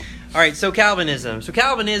All right, so Calvinism. So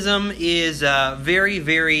Calvinism is very,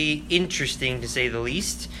 very interesting, to say the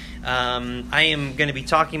least. I am going to be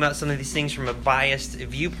talking about some of these things from a biased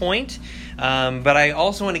viewpoint, but I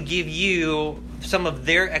also want to give you some of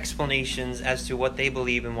their explanations as to what they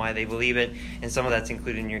believe and why they believe it, and some of that's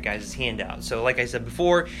included in your guys' handout. So like I said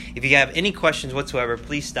before, if you have any questions whatsoever,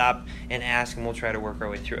 please stop and ask, and we'll try to work our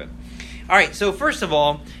way through it. All right, so first of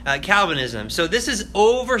all, Calvinism. So this is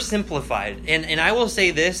oversimplified, and I will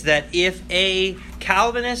say this, that if a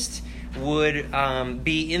Calvinist would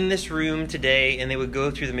be in this room today and they would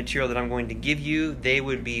go through the material that I'm going to give you, they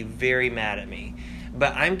would be very mad at me.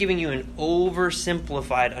 But I'm giving you an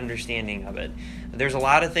oversimplified understanding of it. There's a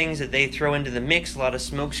lot of things that they throw into the mix, a lot of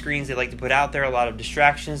smoke screens they like to put out there, a lot of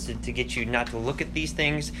distractions to get you not to look at these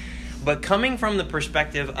things. But coming from the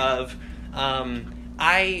perspective of...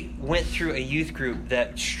 I went through a youth group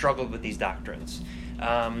that struggled with these doctrines.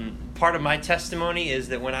 Part of my testimony is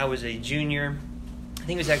that when I was a junior, I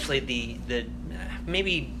think it was actually at the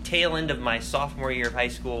maybe tail end of my sophomore year of high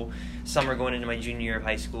school, summer going into my junior year of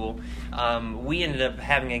high school, we ended up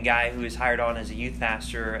having a guy who was hired on as a youth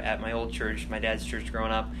pastor at my old church, my dad's church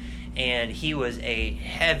growing up, and he was a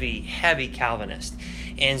heavy, heavy Calvinist.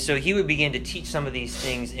 And so he would begin to teach some of these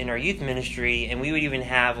things in our youth ministry, and we would even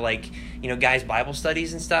have, guys' Bible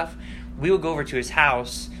studies and stuff. We would go over to his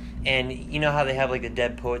house, and you know how they have, the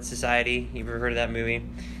Dead Poets Society? You ever heard of that movie?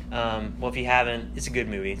 Well, if you haven't, it's a good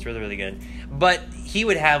movie. It's really, really good. But he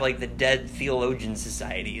would have, the Dead Theologian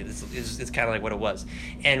Society. It's kind of like what it was.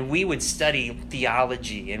 And we would study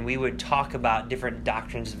theology, and we would talk about different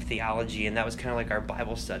doctrines of theology, and that was kind of like our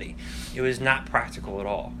Bible study. It was not practical at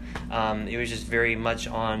all. It was just very much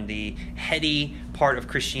on the heady part of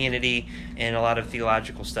Christianity and a lot of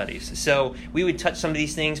theological studies. So we would touch some of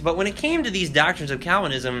these things, but when it came to these doctrines of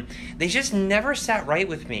Calvinism, they just never sat right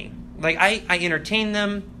with me. I entertained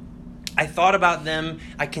them, I thought about them,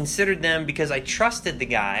 I considered them because I trusted the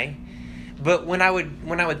guy. But when I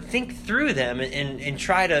would think through them and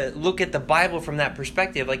try to look at the Bible from that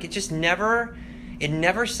perspective, it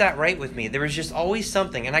never sat right with me. There was just always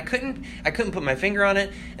something, and I couldn't put my finger on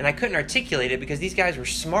it, and I couldn't articulate it because these guys were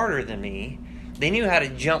smarter than me. They knew how to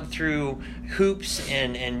jump through hoops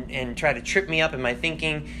and try to trip me up in my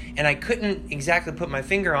thinking, and I couldn't exactly put my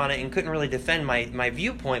finger on it and couldn't really defend my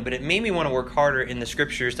viewpoint, but it made me want to work harder in the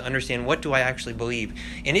scriptures to understand what do I actually believe.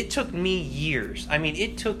 And it took me years.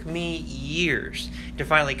 It took me years to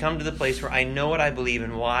finally come to the place where I know what I believe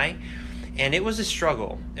and why, and it was a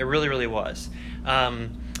struggle. It really, really was.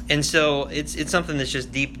 And so it's something that's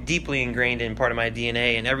just deeply ingrained in part of my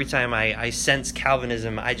DNA. And every time I sense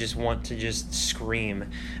Calvinism, I just want to just scream.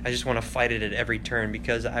 I just want to fight it at every turn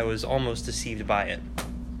because I was almost deceived by it.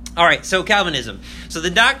 All right, so Calvinism. So the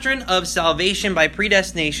doctrine of salvation by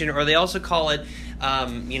predestination, or they also call it,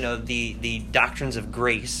 the doctrines of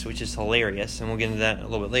grace, which is hilarious, and we'll get into that a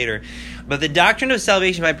little bit later. But the doctrine of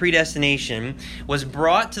salvation by predestination was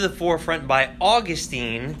brought to the forefront by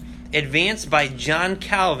Augustine, advanced by John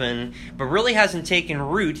Calvin, but really hasn't taken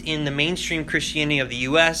root in the mainstream Christianity of the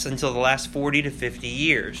U.S. until the last 40 to 50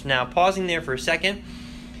 years. Now, pausing there for a second,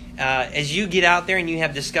 as you get out there and you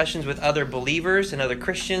have discussions with other believers and other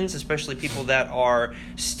Christians, especially people that are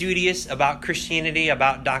studious about Christianity,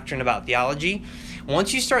 about doctrine, about theology,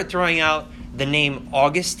 once you start throwing out the name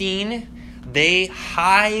Augustine, they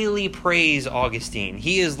highly praise Augustine.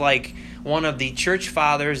 He is one of the church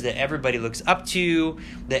fathers that everybody looks up to,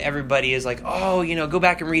 that everybody is go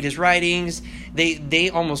back and read his writings.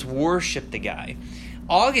 They almost worship the guy.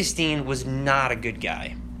 Augustine was not a good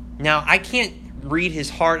guy. Now, I can't read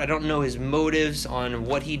his heart. I don't know his motives on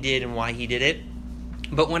what he did and why he did it.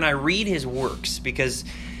 But when I read his works, because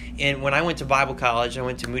when I went to Bible college, I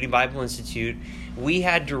went to Moody Bible Institute, we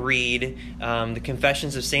had to read the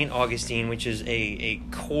Confessions of St. Augustine, which is a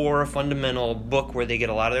core fundamental book where they get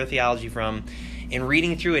a lot of their theology from. And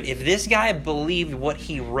reading through it, if this guy believed what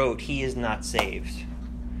he wrote, he is not saved.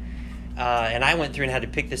 And I went through and had to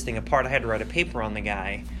pick this thing apart. I had to write a paper on the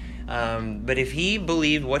guy. But if he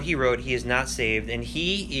believed what he wrote, he is not saved. And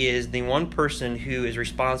he is the one person who is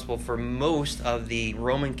responsible for most of the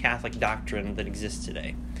Roman Catholic doctrine that exists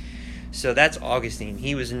today. So that's Augustine.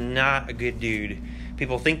 He was not a good dude.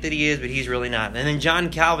 People think that he is, but he's really not. And then John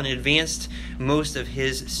Calvin advanced most of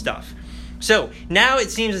his stuff. So now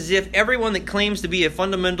it seems as if everyone that claims to be a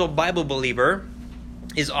fundamental Bible believer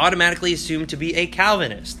is automatically assumed to be a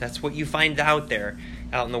Calvinist. That's what you find out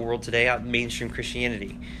in the world today, out in mainstream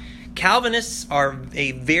Christianity. Calvinists are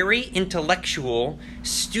a very intellectual,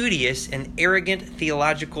 studious, and arrogant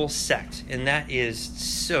theological sect, and that is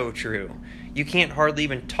so true. You can't hardly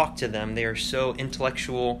even talk to them. They are so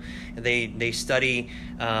intellectual. They study,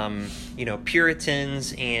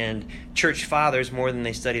 Puritans and church fathers more than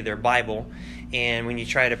they study their Bible. And when you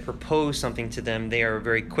try to propose something to them, they are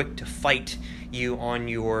very quick to fight you on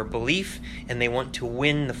your belief, and they want to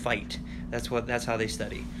win the fight. That's how they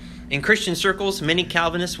study. In Christian circles, many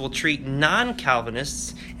Calvinists will treat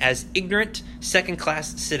non-Calvinists as ignorant,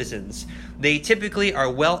 second-class citizens. They typically are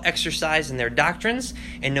well exercised in their doctrines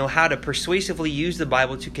and know how to persuasively use the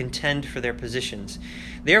Bible to contend for their positions.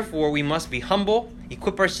 Therefore, we must be humble,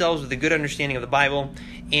 equip ourselves with a good understanding of the Bible,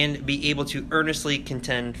 and be able to earnestly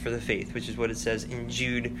contend for the faith, which is what it says in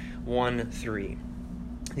Jude 1:3.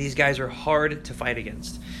 These guys are hard to fight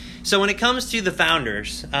against. So when it comes to the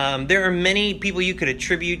founders, there are many people you could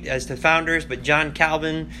attribute as the founders, but John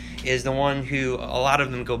Calvin is the one who a lot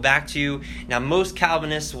of them go back to. Now, most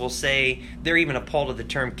Calvinists will say they're even appalled at the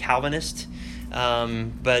term Calvinist,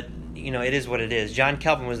 but it is what it is. John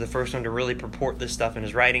Calvin was the first one to really purport this stuff in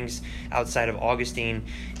his writings outside of Augustine,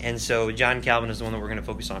 and so John Calvin is the one that we're going to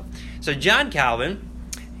focus on. So John Calvin,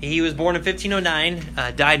 he was born in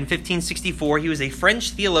 1509, died in 1564. He was a French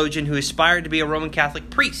theologian who aspired to be a Roman Catholic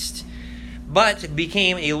priest, but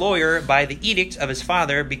became a lawyer by the edict of his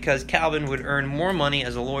father because Calvin would earn more money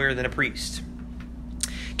as a lawyer than a priest.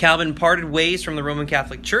 Calvin parted ways from the Roman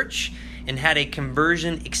Catholic Church and had a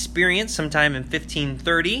conversion experience sometime in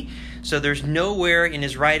 1530. So there's nowhere in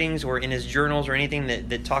his writings or in his journals or anything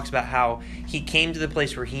that talks about how he came to the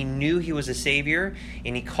place where he knew he was a Savior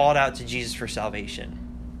and he called out to Jesus for salvation.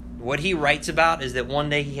 What he writes about is that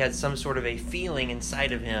one day he had some sort of a feeling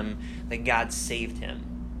inside of him that God saved him.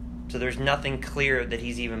 So there's nothing clear that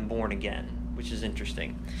he's even born again, which is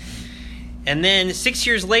interesting. And then 6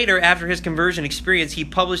 years later, after his conversion experience, he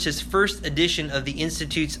published his first edition of the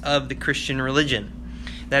Institutes of the Christian Religion.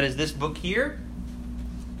 That is this book here.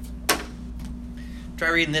 Try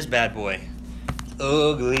reading this bad boy.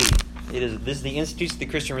 Ugly. This is the Institutes of the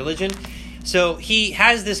Christian Religion. So he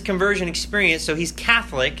has this conversion experience. So he's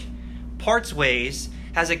Catholic, parts ways,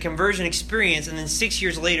 has a conversion experience, and then 6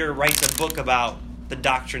 years later writes a book about the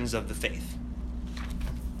doctrines of the faith.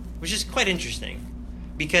 Which is quite interesting.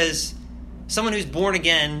 Because someone who's born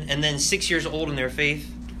again and then 6 years old in their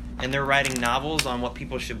faith, and they're writing novels on what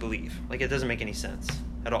people should believe. Like, it doesn't make any sense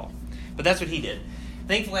at all. But that's what he did.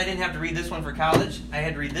 Thankfully, I didn't have to read this one for college. I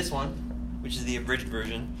had to read this one, which is the abridged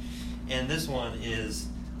version. And this one is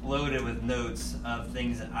loaded with notes of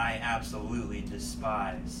things that I absolutely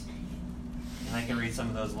despise. And I can read some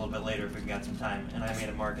of those a little bit later if we've got some time. And I made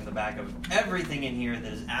a mark in the back of everything in here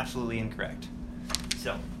that is absolutely incorrect.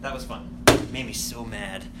 So, that was fun. It made me so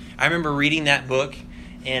mad. I remember reading that book,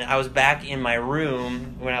 and I was back in my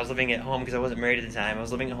room when I was living at home because I wasn't married at the time. I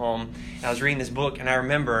was living at home, and I was reading this book, and I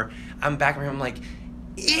remember I'm back in my room, I'm like,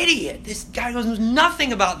 idiot! This guy knows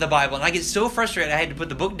nothing about the Bible. And I get so frustrated I had to put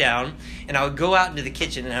the book down, and I would go out into the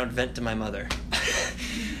kitchen and I would vent to my mother.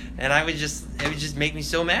 And it would just make me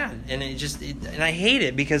so mad. And and I hate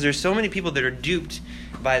it because there's so many people that are duped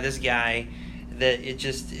by this guy that it's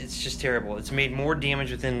just terrible. It's made more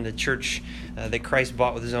damage within the church that Christ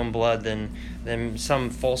bought with his own blood than some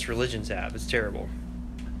false religions have. It's terrible.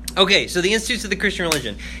 Okay, so the Institutes of the Christian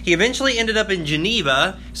Religion. He eventually ended up in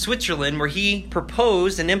Geneva, Switzerland, where he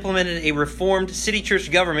proposed and implemented a reformed city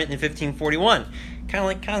church government in 1541. Kind of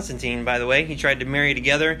like Constantine, by the way. He tried to marry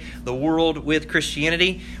together the world with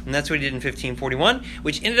Christianity, and that's what he did in 1541,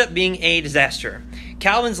 which ended up being a disaster.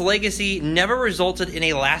 Calvin's legacy never resulted in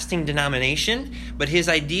a lasting denomination, but his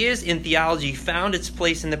ideas in theology found its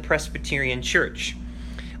place in the Presbyterian Church.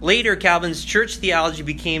 Later, Calvin's church theology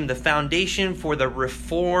became the foundation for the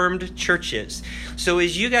Reformed churches. So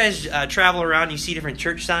as you guys travel around, you see different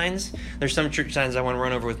church signs. There's some church signs I want to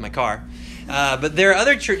run over with my car. But there are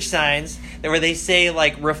other church signs where they say,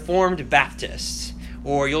 like, Reformed Baptists.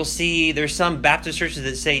 Or you'll see there's some Baptist churches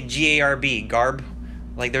that say GARB, GARB.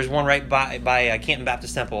 Like there's one right by Canton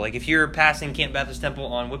Baptist Temple. Like if you're passing Canton Baptist Temple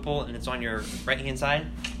on Whipple and it's on your right-hand side,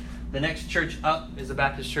 the next church up is a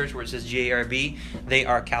Baptist church where it says GARB. They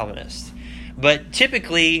are Calvinist. But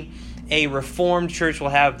typically, a Reformed church will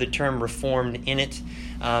have the term Reformed in it.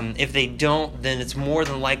 If they don't, then it's more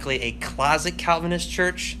than likely a closet Calvinist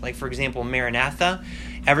church. Like, for example, Maranatha.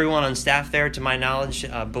 Everyone on staff there, to my knowledge,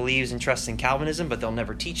 believes and trusts in Calvinism, but they'll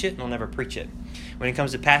never teach it and they'll never preach it. When it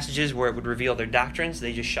comes to passages where it would reveal their doctrines,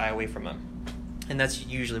 they just shy away from them. And that's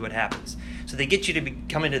usually what happens. So they get you to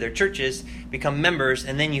come into their churches, become members,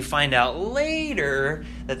 and then you find out later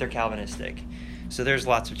that they're Calvinistic. So there's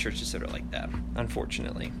lots of churches that are like that,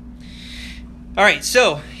 unfortunately. All right,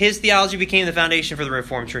 so his theology became the foundation for the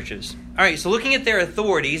Reformed churches. All right, so looking at their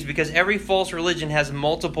authorities, because every false religion has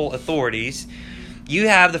multiple authorities, you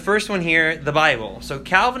have the first one here, the Bible. So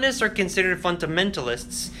Calvinists are considered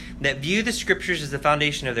fundamentalists that view the scriptures as the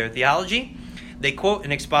foundation of their theology. They quote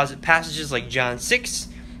and exposit passages like John 6,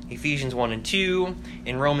 Ephesians 1 and 2,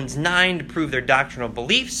 and Romans 9 to prove their doctrinal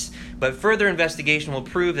beliefs, but further investigation will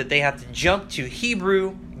prove that they have to jump to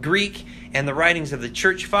Hebrew, Greek, and the writings of the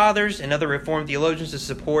church fathers and other Reformed theologians to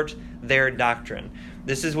support their doctrine.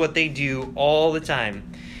 This is what they do all the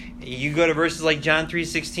time. You go to verses like John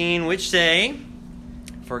 3:16, which say,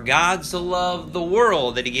 "For God so loved the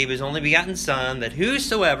world that he gave his only begotten Son, that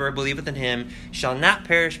whosoever believeth in him shall not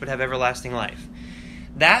perish but have everlasting life."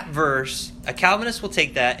 That verse, a Calvinist will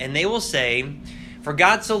take that and they will say, "For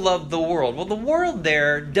God so loved the world." Well, the world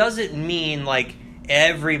there doesn't mean like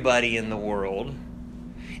everybody in the world.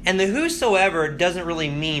 And the whosoever doesn't really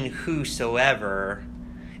mean whosoever.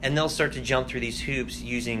 And they'll start to jump through these hoops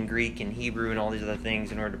using Greek and Hebrew and all these other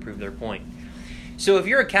things in order to prove their point. So if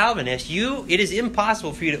you're a Calvinist, it is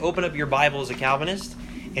impossible for you to open up your Bible as a Calvinist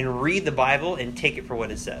and read the Bible and take it for what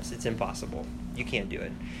it says. It's impossible. You can't do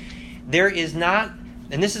it. There is not,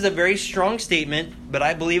 and this is a very strong statement, but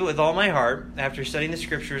I believe it with all my heart after studying the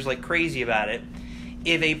scriptures like crazy about it.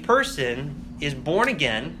 If a person is born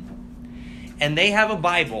again and they have a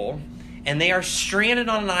Bible and they are stranded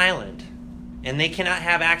on an island and they cannot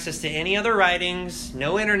have access to any other writings,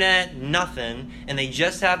 no internet, nothing, and they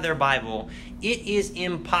just have their Bible, it is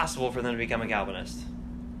impossible for them to become a Calvinist.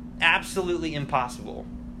 Absolutely impossible.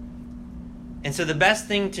 And so the best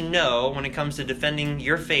thing to know when it comes to defending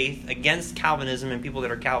your faith against Calvinism and people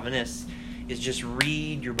that are Calvinists is just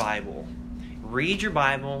read your Bible. Read your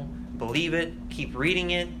Bible, believe it, keep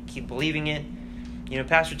reading it, keep believing it. You know,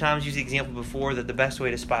 Pastor Tom's used the example before that the best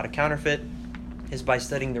way to spot a counterfeit is by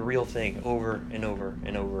studying the real thing over and over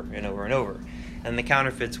and over and over and over. And the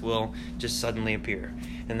counterfeits will just suddenly appear.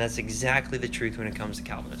 And that's exactly the truth when it comes to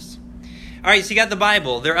Calvinists. All right, so you got the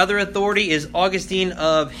Bible. Their other authority is Augustine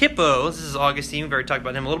of Hippo. This is Augustine. We've already talked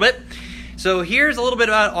about him a little bit. So here's a little bit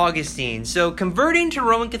about Augustine. So converting to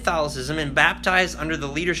Roman Catholicism and baptized under the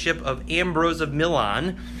leadership of Ambrose of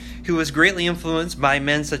Milan, who was greatly influenced by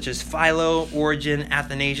men such as Philo, Origen,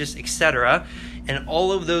 Athanasius, etc., and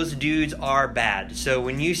all of those dudes are bad. So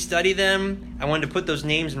when you study them, I wanted to put those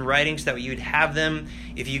names in writing so that you'd have them.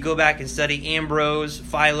 If you go back and study Ambrose,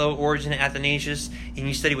 Philo, Origen, and Athanasius, and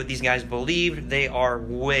you study what these guys believed, they are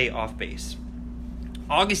way off base.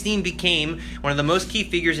 Augustine became one of the most key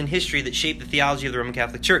figures in history that shaped the theology of the Roman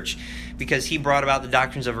Catholic Church because he brought about the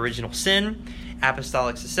doctrines of original sin,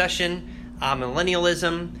 apostolic succession,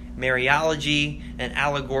 amillennialism, Mariology, and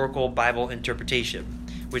allegorical Bible interpretation,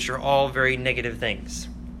 which are all very negative things.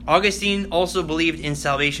 Augustine also believed in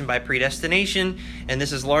salvation by predestination, and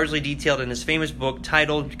this is largely detailed in his famous book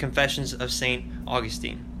titled Confessions of St.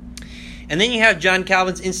 Augustine. And then you have John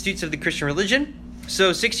Calvin's Institutes of the Christian Religion.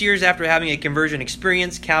 So 6 years after having a conversion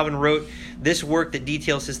experience, Calvin wrote this work that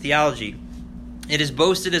details his theology. It is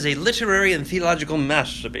boasted as a literary and theological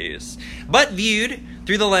masterpiece, but viewed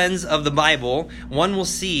through the lens of the Bible, one will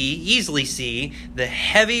easily see the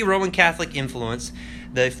heavy Roman Catholic influence,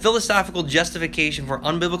 the philosophical justification for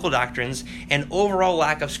unbiblical doctrines, and overall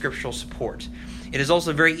lack of scriptural support. It is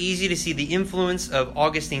also very easy to see the influence of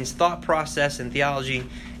Augustine's thought process and theology,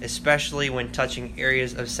 especially when touching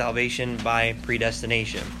areas of salvation by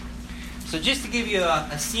predestination. So just to give you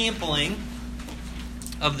a sampling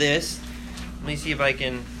of this, let me see if I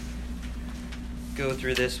can go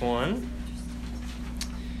through this one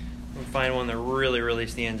and find one that really, really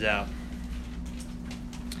stands out.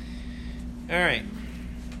 All right.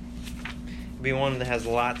 It'll be one that has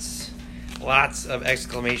lots of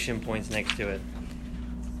exclamation points next to it.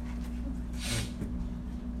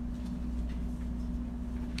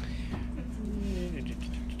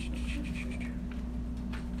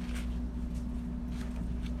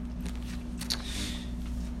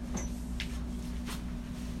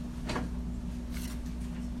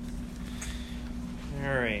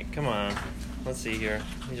 Alright, come on. Let's see here.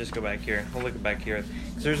 Let me just go back here. We'll look back here.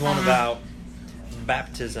 Because there's one about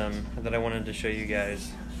baptism that I wanted to show you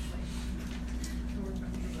guys.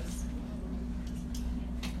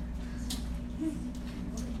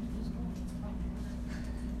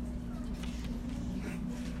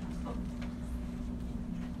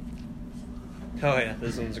 Oh yeah,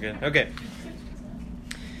 this one's good. Okay.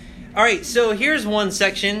 All right, so here's one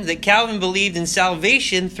section that Calvin believed in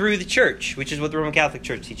salvation through the church, which is what the Roman Catholic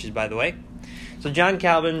Church teaches, by the way. So John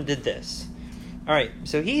Calvin did this. All right,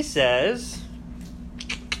 so he says,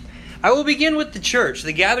 I will begin with the church,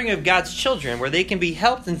 the gathering of God's children, where they can be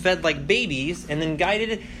helped and fed like babies, and then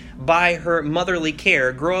guided by her motherly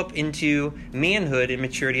care, grow up into manhood and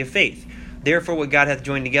maturity of faith. Therefore, what God hath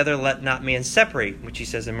joined together, let not man separate, which he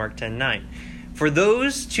says in Mark 10:9. For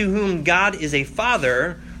those to whom God is a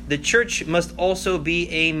father, the church must also be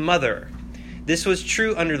a mother. This was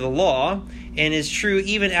true under the law, and is true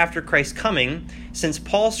even after Christ's coming, since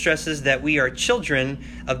Paul stresses that we are children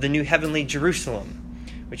of the new heavenly Jerusalem,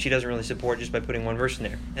 which he doesn't really support just by putting one verse in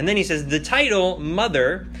there. And then he says, the title,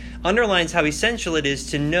 mother, underlines how essential it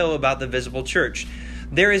is to know about the visible church.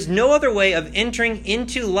 There is no other way of entering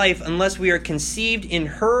into life unless we are conceived in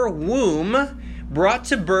her womb, brought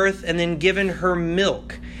to birth, and then given her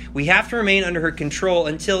milk. We have to remain under her control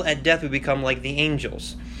until at death we become like the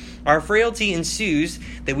angels. Our frailty ensues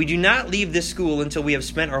that we do not leave this school until we have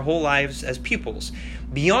spent our whole lives as pupils.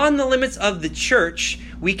 Beyond the limits of the church,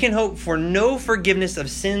 we can hope for no forgiveness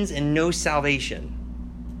of sins and no salvation.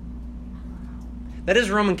 That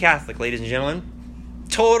is Roman Catholic, ladies and gentlemen.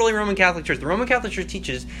 Totally Roman Catholic Church. The Roman Catholic Church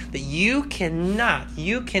teaches that you cannot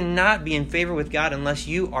be in favor with God unless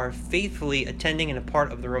you are faithfully attending and a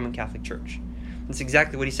part of the Roman Catholic Church. That's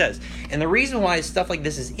exactly what he says. And the reason why stuff like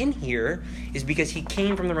this is in here is because he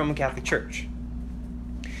came from the Roman Catholic Church.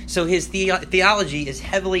 So his theology is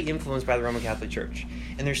heavily influenced by the Roman Catholic Church.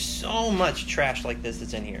 And there's so much trash like this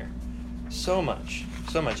that's in here. So much.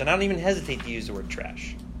 And I don't even hesitate to use the word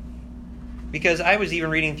trash. Because I was even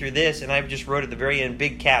reading through this, and I just wrote at the very end,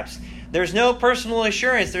 big caps, there's no personal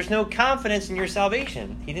assurance, there's no confidence in your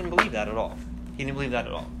salvation. He didn't believe that at all.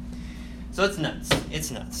 So it's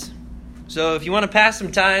nuts. So if you want to pass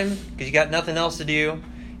some time, because you got nothing else to do,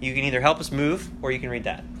 you can either help us move, or you can read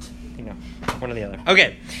that. One or the other.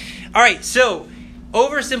 Okay. All right, so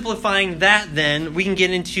oversimplifying that then, we can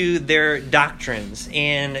get into their doctrines.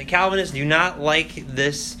 And Calvinists do not like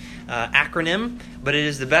this acronym, but it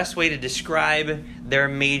is the best way to describe their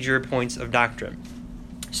major points of doctrine.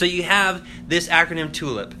 So you have this acronym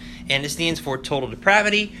TULIP, and it stands for total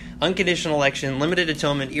depravity, unconditional election, limited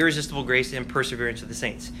atonement, irresistible grace, and perseverance of the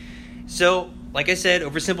saints. So, like I said,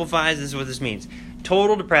 oversimplifies, this is what this means.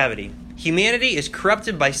 Total depravity. Humanity is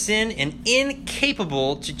corrupted by sin and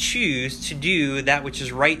incapable to choose to do that which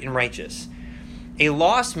is right and righteous. A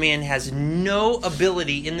lost man has no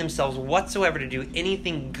ability in themselves whatsoever to do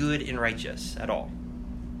anything good and righteous at all.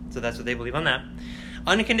 So that's what they believe on that.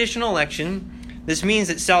 Unconditional election. This means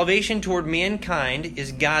that salvation toward mankind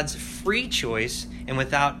is God's free choice and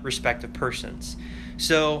without respect of persons.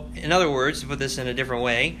 So, in other words, to put this in a different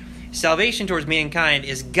way, salvation towards mankind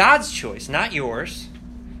is God's choice, not yours.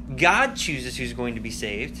 God chooses who's going to be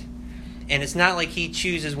saved. And it's not like he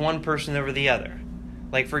chooses one person over the other.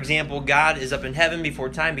 Like, for example, God is up in heaven before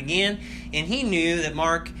time began, and he knew that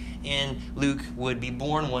Mark and Luke would be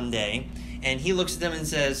born one day. And he looks at them and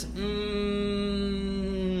says,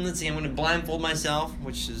 let's see, I'm going to blindfold myself,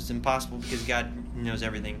 which is impossible because God knows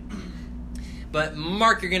everything. But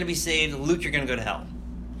Mark, you're going to be saved. Luke, you're going to go to hell.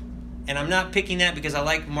 And I'm not picking that because I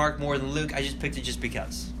like Mark more than Luke. I just picked it just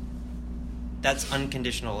because. That's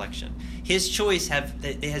unconditional election. His choice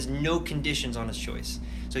has no conditions on his choice.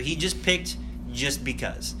 So he just picked just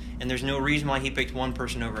because. And there's no reason why he picked one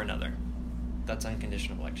person over another. That's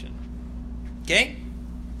unconditional election. Okay?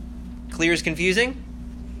 Clear as confusing?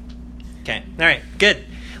 Okay. All right. Good.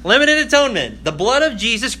 Limited atonement. The blood of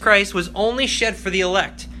Jesus Christ was only shed for the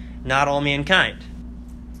elect, not all mankind.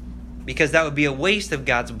 Because that would be a waste of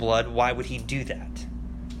God's blood. Why would he do that?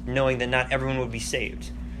 Knowing that not everyone would be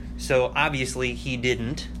saved. So obviously he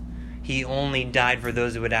didn't. He only died for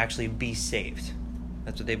those who would actually be saved.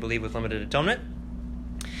 That's what they believe with limited atonement.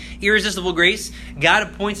 Irresistible grace. God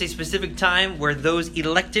appoints a specific time where those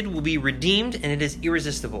elected will be redeemed, and it is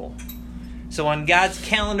irresistible. So on God's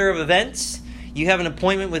calendar of events, you have an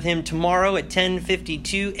appointment with him tomorrow at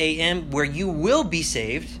 10:52 a.m. where you will be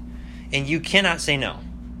saved, and you cannot say no.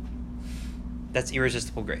 That's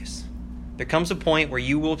irresistible grace. There comes a point where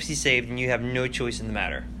you will be saved and you have no choice in the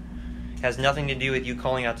matter. It has nothing to do with you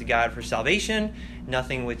calling out to God for salvation,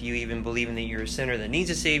 nothing with you even believing that you're a sinner that needs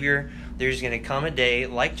a Savior. There's going to come a day,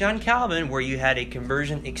 like John Calvin, where you had a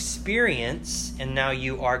conversion experience and now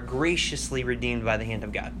you are graciously redeemed by the hand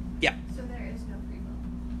of God. Yeah. So there is no free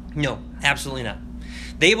will? No, absolutely not.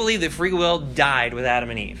 They believe that free will died with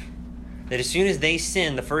Adam and Eve. That as soon as they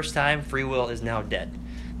sinned the first time, free will is now dead.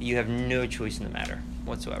 You have no choice in the matter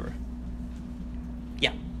whatsoever.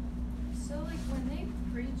 Yeah. So, like, when they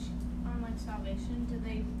preach on, like, salvation, do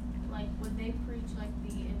they, like, would they preach, like, the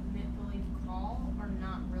admit, believe, call, or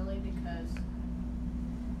not really, because,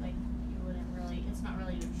 like, you wouldn't really, it's not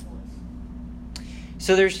really your choice?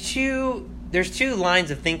 So there's two there's two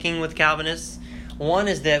lines of thinking with Calvinists. One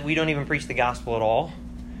is that we don't even preach the gospel at all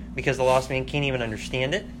because the lost man can't even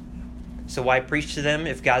understand it. So why preach to them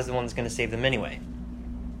if God's the one that's going to save them anyway?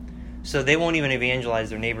 So they won't even evangelize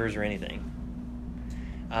their neighbors or anything.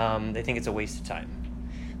 They think it's a waste of time.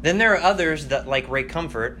 Then there are others that like Ray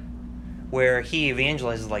Comfort, where he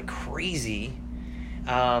evangelizes like crazy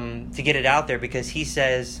to get it out there because he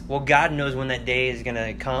says, well, God knows when that day is going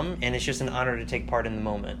to come, and it's just an honor to take part in the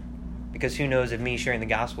moment. Because who knows if me sharing the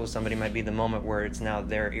gospel with somebody might be the moment where it's now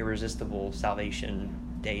their irresistible salvation,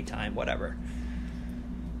 daytime, whatever.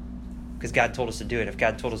 Because God told us to do it. If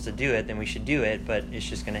God told us to do it, then we should do it, but it's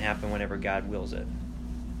just going to happen whenever God wills it.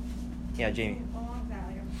 Yeah, Jamie. Along that,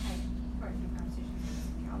 like, I've had quite a few conversations with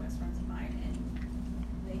some Calvinist friends of mine,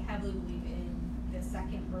 and they heavily believe in the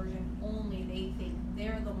second version only. They think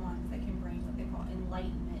they're the ones that can bring what they call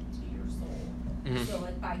enlightenment to your soul. Mm-hmm. So,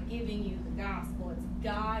 like, by giving you the gospel, it's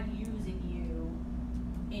God using you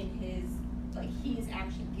in His, like, He is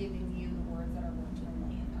actually giving you the words that are going to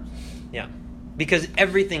enlighten our soul. Yeah. Because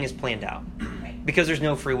everything is planned out. Right. Because there's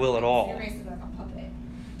no free will at all. You're basically like a puppet.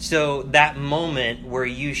 So that moment where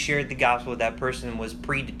you shared the gospel with that person was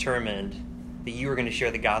predetermined that you were going to share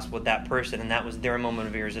the gospel with that person, and that was their moment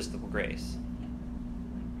of irresistible grace.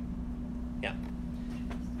 Yeah.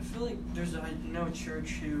 I feel like I know a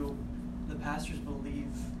church who the pastors believe,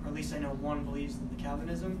 or at least I know one believes in the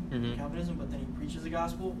Calvinism, but then he preaches the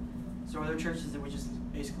gospel. So are there churches that would just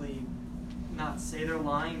basically not say they're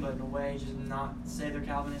lying, but in a way just not say they're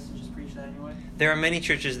Calvinists and just preach that anyway? There are many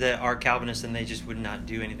churches that are Calvinists and they just would not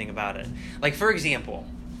do anything about it. Like, for example,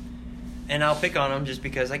 and I'll pick on them just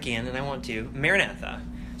because I can and I want to, Maranatha.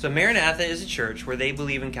 So Maranatha is a church where they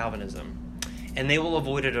believe in Calvinism, and they will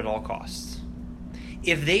avoid it at all costs.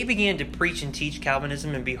 If they began to preach and teach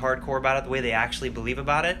Calvinism and be hardcore about it the way they actually believe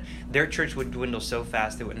about it, their church would dwindle so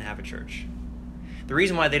fast they wouldn't have a church. The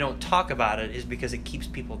reason why they don't talk about it is because it keeps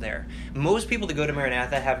people there. Most people that go to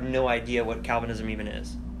Maranatha have no idea what Calvinism even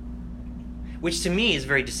is, which to me is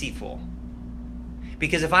very deceitful.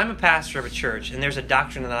 Because if I'm a pastor of a church and there's a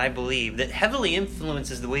doctrine that I believe that heavily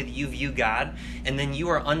influences the way that you view God, and then you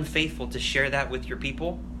are unfaithful to share that with your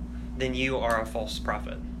people, then you are a false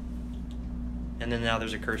prophet. And then now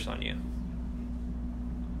there's a curse on you.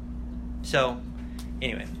 So,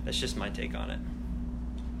 anyway, that's just my take on it.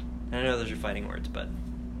 And I know those are fighting words, but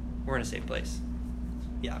we're in a safe place.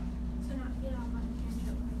 Yeah. So not to get off on a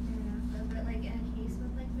tangent with Maranatha, but like in a case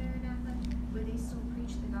with like Maranatha, would they still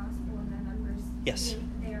preach the gospel and their members? Yes. If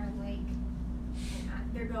they're like,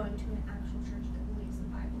 they're going to an actual church that believes the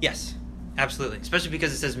Bible. Yes, absolutely. Especially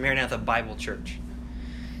because it says Maranatha Bible Church.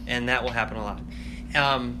 And that will happen a lot.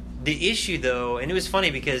 The issue, though, and it was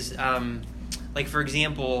funny because, like, for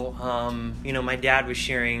example, my dad was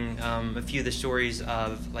sharing a few of the stories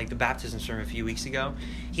of, like, the baptisms from a few weeks ago.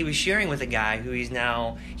 He was sharing with a guy who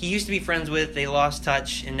he used to be friends with, they lost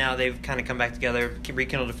touch, and now they've kind of come back together,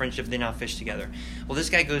 rekindled a friendship, they now fish together. Well,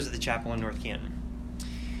 this guy goes to the chapel in North Canton.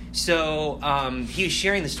 So he was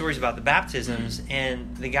sharing the stories about the baptisms,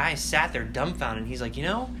 and the guy sat there dumbfounded, and he's like,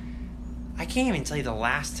 I can't even tell you the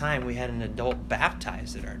last time we had an adult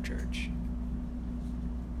baptized at our church.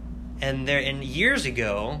 And years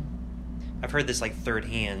ago, I've heard this like third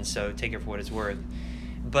hand, so take it for what it's worth.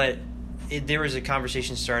 But there was a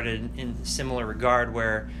conversation started in similar regard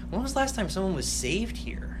where, when was the last time someone was saved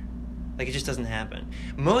here? Like, it just doesn't happen.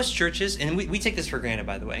 Most churches, and we take this for granted,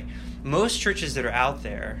 by the way, most churches that are out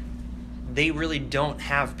there, they really don't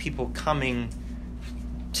have people coming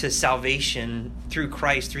to salvation through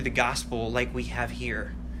Christ, through the gospel, like we have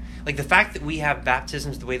here. Like, the fact that we have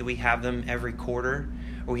baptisms the way that we have them every quarter,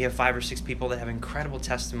 or we have 5 or 6 people that have incredible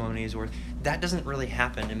testimonies, or that doesn't really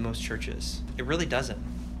happen in most churches. It really doesn't.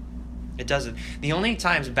 It doesn't. The only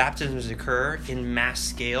times baptisms occur in mass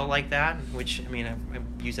scale like that, which, I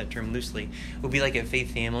use that term loosely, would be like at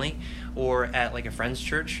Faith Family or at like a friend's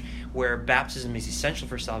church where baptism is essential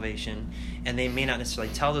for salvation, and they may not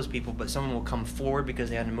necessarily tell those people, but someone will come forward because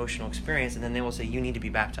they had an emotional experience, and then they will say, you need to be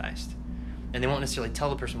baptized. And they won't necessarily tell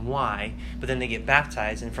the person why, but then they get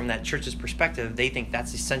baptized, and from that church's perspective, they think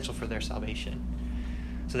that's essential for their salvation.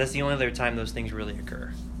 So that's the only other time those things really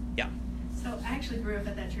occur. Yeah. So I actually grew up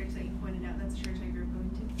at that church that you pointed out. That's the church I grew up going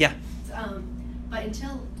to. Yeah. But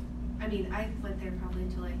I went there probably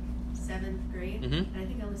until like 7th grade, and I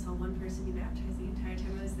think I only saw one person be baptized the entire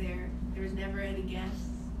time I was there. There was never any guests,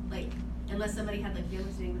 like, unless somebody had like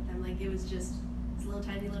family staying with them. Like, it's a little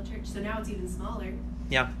tiny little church. So now it's even smaller.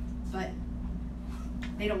 Yeah. But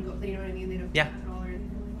they don't go, you know what I mean? They don't go out at all or anything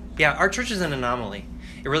like that. Yeah, our church is an anomaly.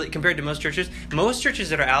 It really, compared to most churches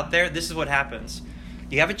that are out there, this is what happens.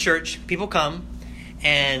 You have a church, people come,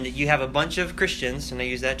 and you have a bunch of Christians, and I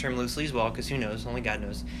use that term loosely as well because who knows, only God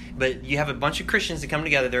knows, but you have a bunch of Christians that come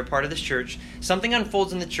together, they're a part of this church, something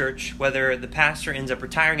unfolds in the church, whether the pastor ends up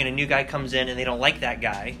retiring and a new guy comes in and they don't like that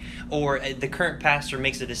guy, or the current pastor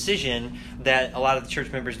makes a decision that a lot of the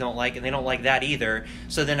church members don't like, and they don't like that either,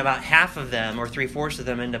 so then about half of them, or 3/4 of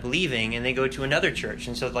them, end up leaving, and they go to another church,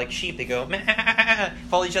 and so like sheep, they go,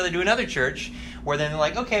 follow each other to another church, where then they're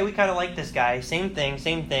like, okay, we kind of like this guy, same thing,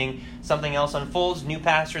 something else unfolds, new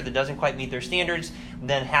pastor that doesn't quite meet their standards,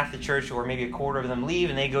 then half the church, or maybe a quarter of them leave,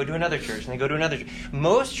 and they go to another church, and they go to another church.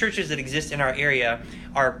 Most churches that exist in our area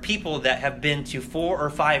are people that have been to 4 or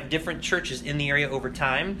 5 different churches in the area over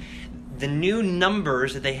time. The new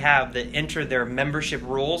numbers that they have that enter their membership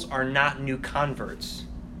rolls are not new converts.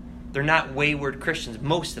 They're not wayward Christians,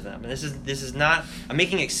 most of them. And this is not, I'm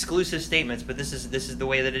making exclusive statements, but this is the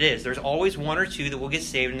way that it is. There's always 1 or 2 that will get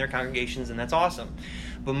saved in their congregations, and that's awesome.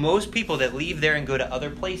 But most people that leave there and go to other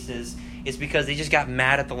places, it's because they just got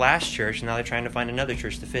mad at the last church, and now they're trying to find another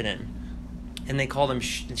church to fit in. And they call them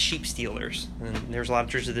sheep stealers. And there's a lot of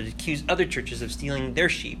churches that accuse other churches of stealing their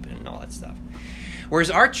sheep and all that stuff. Whereas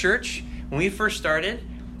our church, when we first started,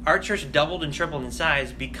 our church doubled and tripled in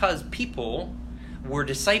size because people were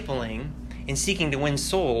discipling and seeking to win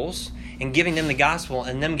souls and giving them the gospel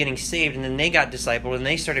and them getting saved, and then they got discipled and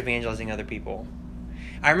they started evangelizing other people.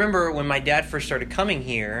 I remember when my dad first started coming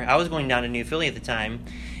here, I was going down to New Philly at the time,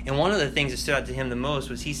 and one of the things that stood out to him the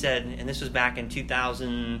most was he said, and this was back in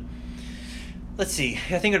 2000, I think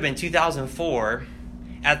it would have been 2004.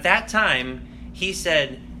 At that time, he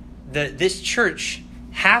said that this church,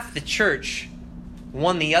 half the church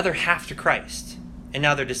won the other half to Christ, and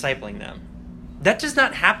now they're discipling them. That does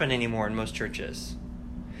not happen anymore in most churches.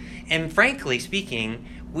 And frankly speaking,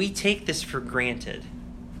 we take this for granted.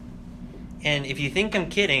 And if you think I'm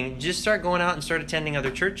kidding, just start going out and start attending other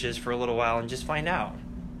churches for a little while and just find out.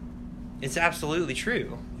 It's absolutely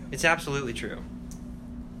true. It's absolutely true.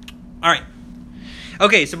 All right.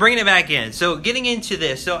 Okay, so bringing it back in. So getting into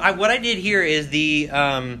this. So what I did here is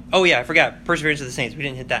I forgot. Perseverance of the saints. We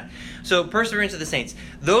didn't hit that. So perseverance of the saints.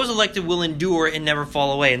 Those elected will endure and never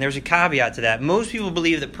fall away. And there's a caveat to that. Most people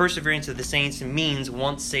believe that perseverance of the saints means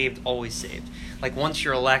once saved, always saved. Like once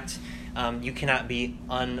you're elect, you cannot be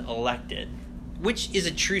unelected. Which is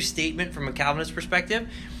a true statement from a Calvinist perspective.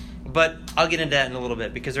 But I'll get into that in a little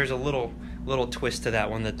bit because there's a little twist to that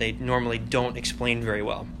one that they normally don't explain very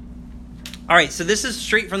well. All right, so this is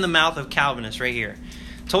straight from the mouth of Calvinists right here.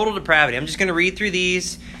 Total depravity. I'm just going to read through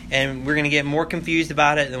these, and we're going to get more confused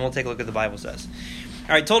about it, and then we'll take a look at what the Bible says.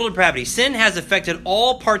 All right, total depravity. Sin has affected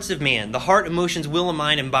all parts of man. The heart, emotions, will, and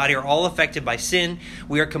mind and body are all affected by sin.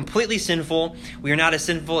 We are completely sinful. We are not as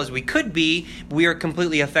sinful as we could be. We are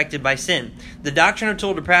completely affected by sin. The doctrine of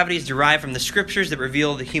total depravity is derived from the scriptures that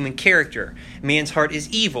reveal the human character. Man's heart is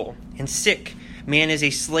evil and sick. Man is a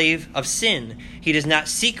slave of sin. He does not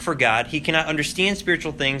seek for God. He cannot understand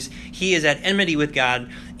spiritual things. He is at enmity with God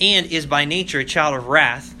and is by nature a child of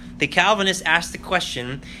wrath. The Calvinists ask the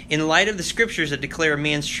question, in light of the scriptures that declare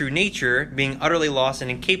man's true nature, being utterly lost and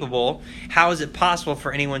incapable, how is it possible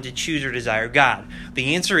for anyone to choose or desire God?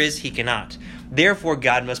 The answer is he cannot. Therefore,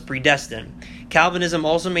 God must predestine. Calvinism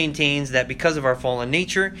also maintains that because of our fallen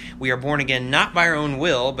nature, we are born again not by our own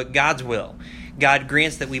will, but God's will. God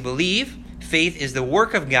grants that we believe. Faith is the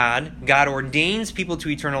work of God. God ordains people to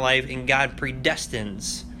eternal life, and God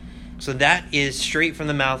predestines. So that is straight from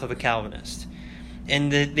the mouth of a Calvinist.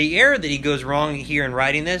 And the error that he goes wrong here in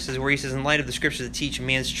writing this is where he says, in light of the scriptures that teach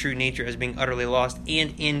man's true nature as being utterly lost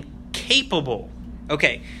and incapable.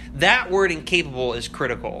 Okay, that word incapable is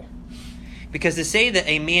critical. Because to say that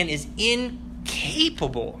a man is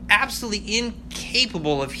incapable, absolutely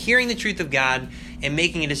incapable of hearing the truth of God and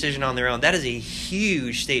making a decision on their own, that is a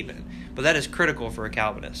huge statement. But that is critical for a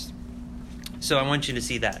Calvinist. So I want you to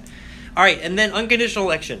see that. All right, and then unconditional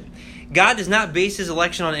election. God does not base his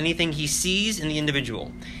election on anything he sees in the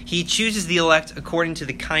individual. He chooses the elect according to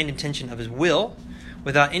the kind intention of his will,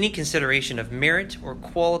 without any consideration of merit or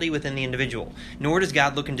quality within the individual. Nor does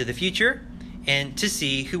God look into the future and to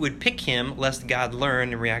see who would pick him, lest God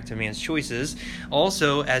learn and react to man's choices.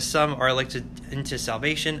 Also, as some are elected into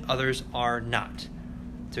salvation, others are not.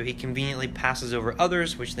 So he conveniently passes over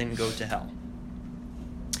others, which then go to hell.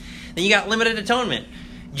 Then you got limited atonement.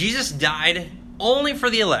 Jesus died only for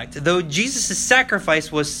the elect. Though Jesus' sacrifice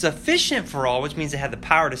was sufficient for all, which means it had the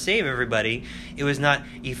power to save everybody, it was not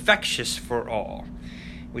effectuous for all,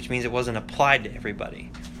 which means it wasn't applied to everybody.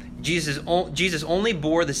 Jesus only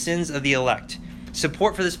bore the sins of the elect.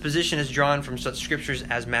 Support for this position is drawn from such scriptures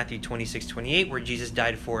as Matthew 26:28, where Jesus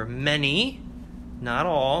died for many, not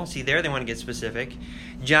all. See there, they want to get specific.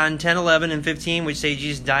 John 10, 11, and 15, which say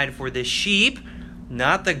Jesus died for the sheep,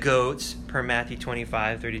 not the goats, per Matthew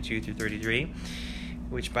 25, 32 through 33.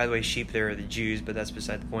 Which, by the way, sheep there are the Jews, but that's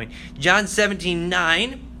beside the point. John 17,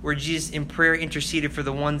 9, where Jesus in prayer interceded for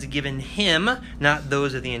the ones given him, not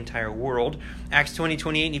those of the entire world. Acts 20,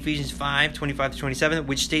 28, and Ephesians 5, 25 to 27,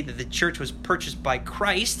 which state that the church was purchased by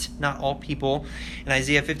Christ, not all people. And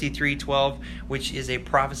Isaiah 53, 12, which is a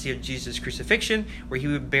prophecy of Jesus' crucifixion, where he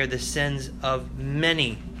would bear the sins of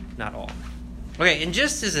many, not all. Okay, and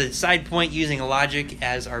just as a side point, using logic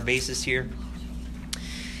as our basis here,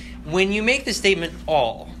 when you make the statement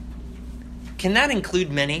all, can that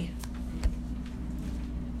include many?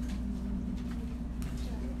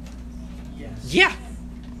 Yes. Yeah.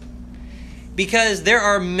 Because there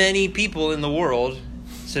are many people in the world,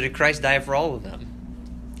 so did Christ die for all of them?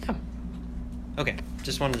 Yeah. Okay,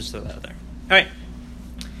 just wanted to throw that out there. All right.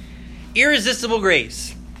 Irresistible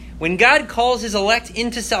grace. When God calls his elect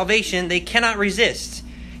into salvation, they cannot resist.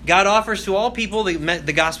 God offers to all people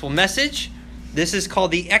the gospel message. This is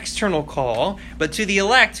called the external call, but to the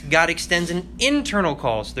elect, God extends an internal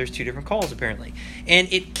call. So there's two different calls, apparently. And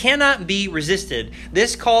it cannot be resisted.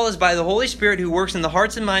 This call is by the Holy Spirit who works in the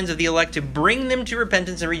hearts and minds of the elect to bring them to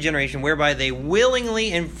repentance and regeneration, whereby they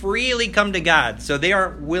willingly and freely come to God. So they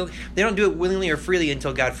don't do it willingly or freely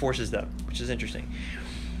until God forces them, which is interesting.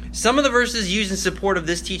 Some of the verses used in support of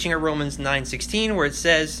this teaching are Romans 9:16, where it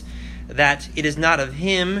says that it is not of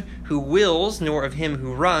him who wills, nor of him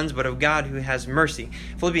who runs, but of God who has mercy.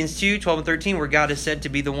 Philippians 2, 12 and 13, where God is said to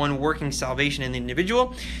be the one working salvation in the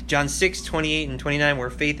individual. John 6, 28 and 29, where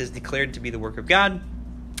faith is declared to be the work of God.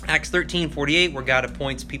 Acts 13, 48, where God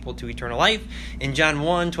appoints people to eternal life. And John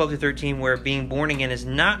 1, 12 to 13, where being born again is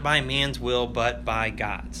not by man's will, but by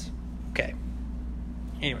God's. Okay.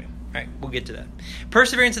 Anyway, all right, we'll get to that.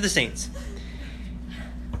 Perseverance of the saints.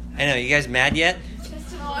 I know, you guys mad yet?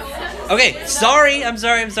 Okay, sorry. I'm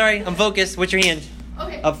sorry. I'm focused. What's your hand?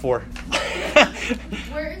 Okay. Up 4.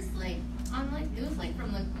 Where it's like on like it was like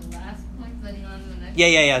from like the last point letting on to the next.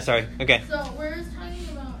 Yeah. Sorry. Okay. So where it's talking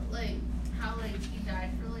about like how like he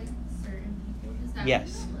died for like certain people. Does that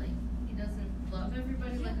Yes. mean that, like he doesn't love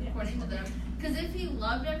everybody like according to them? Because if he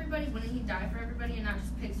loved everybody, wouldn't he die for everybody and not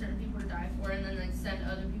just pick certain people to die for and then like send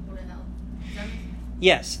other people to hell? Does that make sense?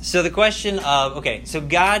 Yes. So the question of so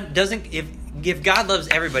God doesn't if God loves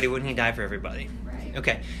everybody, wouldn't he die for everybody? Right.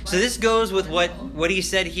 Okay. So this goes with what he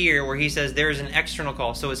said here, where he says there is an external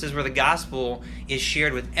call. So it says where the gospel is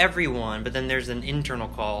shared with everyone, but then there's an internal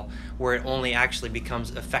call where it only actually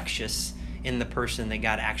becomes effectuous in the person that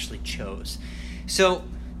God actually chose. So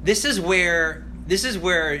this is where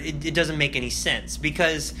it doesn't make any sense,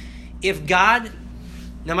 because if God...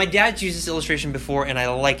 Now, my dad's used this illustration before, and I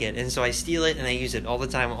like it, and so I steal it, and I use it all the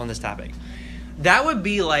time on this topic. That would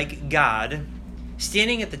be like God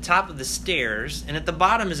standing at the top of the stairs, and at the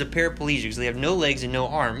bottom is a paraplegic, because they have no legs and no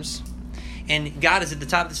arms, and God is at the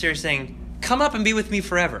top of the stairs saying, come up and be with me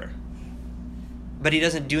forever. But he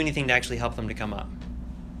doesn't do anything to actually help them to come up.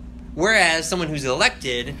 Whereas someone who's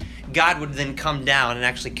elected, God would then come down and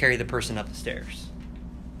actually carry the person up the stairs.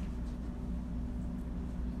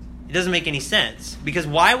 It doesn't make any sense, because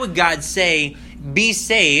why would God say, be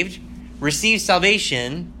saved, receive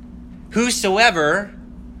salvation, whosoever,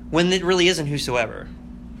 when it really isn't whosoever?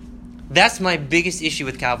 That's my biggest issue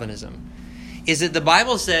with Calvinism, is that the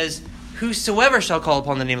Bible says, whosoever shall call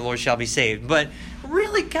upon the name of the Lord shall be saved. But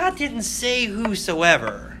really, God didn't say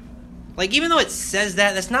whosoever. Like, even though it says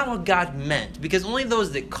that, that's not what God meant, because only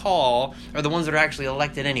those that call are the ones that are actually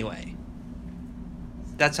elected anyway.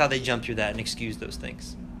 That's how they jump through that and excuse those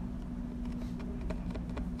things.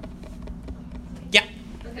 Yeah.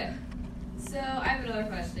 Okay. So I have another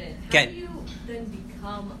question. How Okay. do you then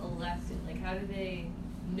become elected? Like, how do they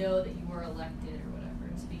know that you were elected or whatever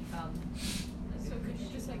to become? Like, So could you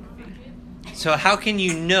just like fake it? So how can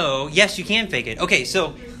you know? Yes, you can fake it. Okay,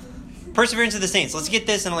 so perseverance of the saints. Let's get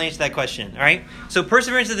this and I'll answer that question. All right? So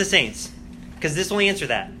perseverance of the saints, because this will answer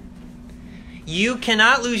that. You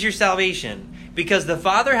cannot lose your salvation, because the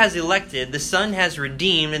Father has elected, the Son has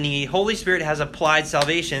redeemed, and the Holy Spirit has applied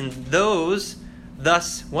salvation. Those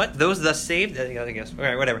thus saved? I guess. All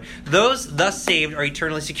right, whatever. Those thus saved are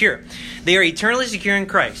eternally secure. They are eternally secure in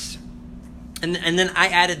Christ. And then I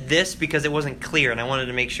added this because it wasn't clear, and I wanted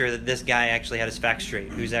to make sure that this guy actually had his facts straight,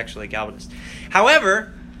 who's actually a Calvinist.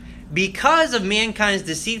 However, because of mankind's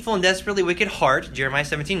deceitful and desperately wicked heart, Jeremiah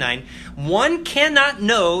 17:9, one cannot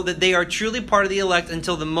know that they are truly part of the elect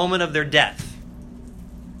until the moment of their death.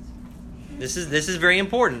 This is very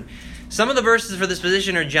important. Some of the verses for this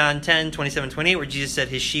position are John 10, 27, 28, where Jesus said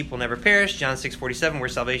his sheep will never perish. John 6, 47, where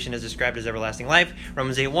salvation is described as everlasting life.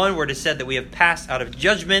 Romans 8, 1, where it is said that we have passed out of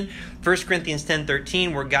judgment. 1 Corinthians 10,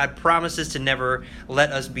 13, where God promises to never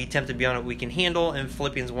let us be tempted beyond what we can handle. And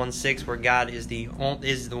Philippians 1, 6, where God is the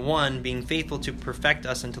one being faithful to perfect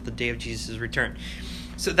us until the day of Jesus' return.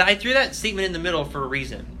 So I threw that statement in the middle for a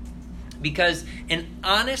reason. Because an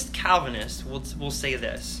honest Calvinist will say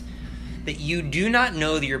this, that you do not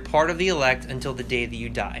know that you're part of the elect until the day that you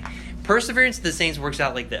die. Perseverance of the saints works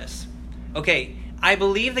out like this. Okay, I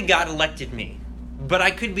believe that God elected me, but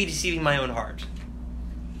I could be deceiving my own heart.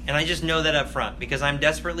 And I just know that up front because I'm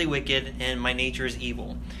desperately wicked and my nature is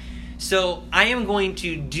evil. So I am going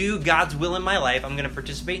to do God's will in my life. I'm going to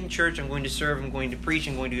participate in church. I'm going to serve. I'm going to preach.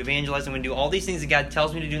 I'm going to evangelize. I'm going to do all these things that God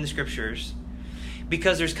tells me to do in the scriptures.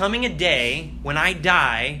 Because there's coming a day when I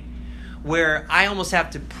die where I almost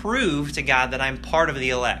have to prove to God that I'm part of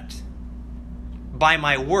the elect. By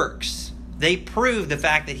my works. They prove the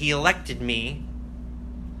fact that he elected me.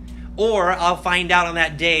 Or I'll find out on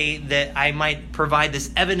that day that I might provide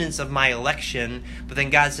this evidence of my election, but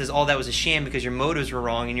then God says, oh, that was a sham because your motives were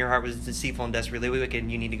wrong and your heart was deceitful and desperately wicked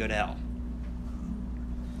and you need to go to hell.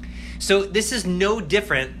 So this is no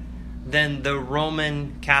different than the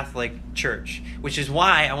Roman Catholic Church, which is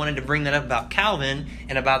why I wanted to bring that up about Calvin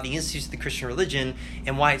and about the institutes of the Christian religion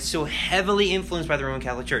and why it's so heavily influenced by the Roman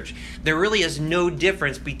Catholic Church. There really is no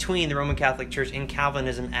difference between the Roman Catholic Church and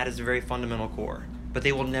Calvinism at its very fundamental core, but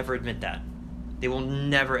they will never admit that. They will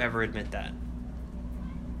never, ever admit that.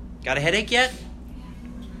 Got a headache yet?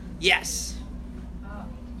 Yes.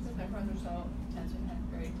 Since my friends are so intense and have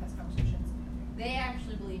very intense conversations, they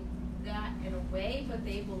actually believe that in a way, but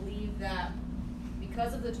they believe that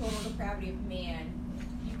because of the total depravity of man,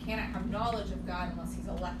 you cannot have knowledge of God unless he's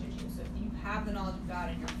elected you. So if you have the knowledge of God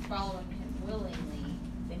and you're following him willingly,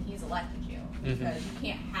 then he's elected you. Because you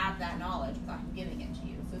can't have that knowledge without him giving it to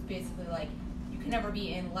you. So it's basically like you can never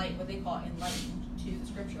be what they call enlightened to the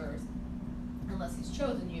scriptures unless he's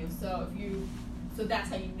chosen you. So that's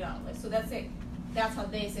how you know. So that's it. That's how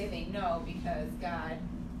they say they know, because God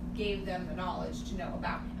gave them the knowledge to know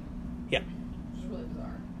about him. Yeah. Which is really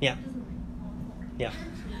bizarre. Yeah. Yeah.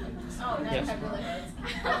 Oh, that Yes. really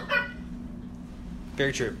hurts.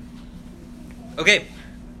 Very true. Okay.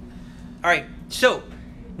 All right. So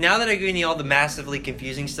now that I've given you all the massively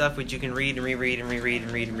confusing stuff, which you can read and reread and reread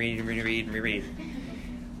and read and read and reread and reread,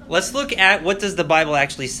 let's look at what does the Bible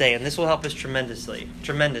actually say, and this will help us tremendously.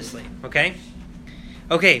 Okay.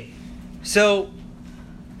 Okay. So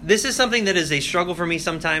this is something that is a struggle for me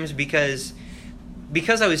sometimes because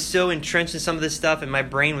I was so entrenched in some of this stuff and my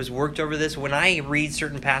brain was worked over this. When I read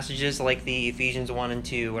certain passages like the Ephesians 1 and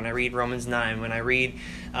 2, when I read Romans 9, when I read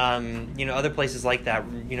other places like that,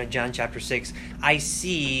 John chapter 6, I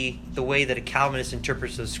see the way that a Calvinist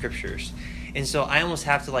interprets those scriptures. And so I almost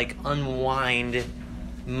have to unwind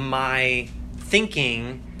my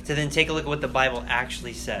thinking to then take a look at what the Bible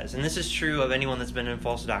actually says. And this is true of anyone that's been in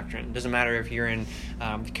false doctrine. It doesn't matter if you're in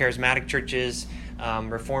charismatic churches,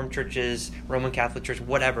 Reformed churches, Roman Catholic Church,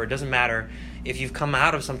 whatever. It doesn't matter. If you've come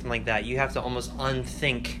out of something like that, you have to almost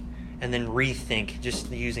unthink and then rethink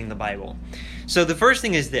just using the Bible. So the first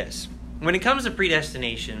thing is this. When it comes to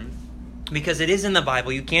predestination, because it is in the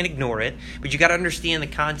Bible, you can't ignore it, but you got to understand the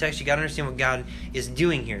context. You got to understand what God is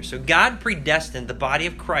doing here. So God predestined the body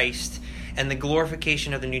of Christ and the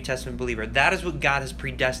glorification of the New Testament believer. That is what God has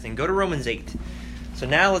predestined. Go to Romans 8. So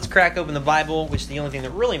now let's crack open the Bible, which is the only thing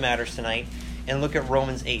that really matters tonight, and look at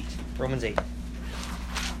Romans 8. Romans 8.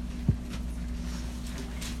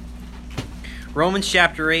 Romans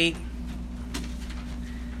chapter 8.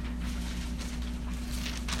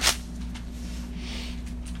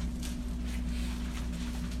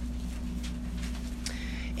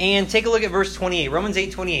 And take a look at verse 28. Romans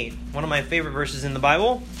 8:28. One of my favorite verses in the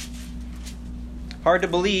Bible. Hard to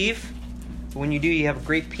believe, but when you do, you have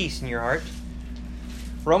great peace in your heart.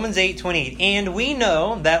 Romans 8:28. And we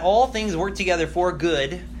know that all things work together for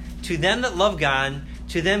good to them that love God,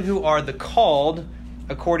 to them who are the called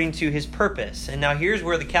according to his purpose. And now here's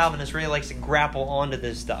where the Calvinist really likes to grapple onto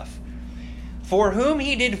this stuff. For whom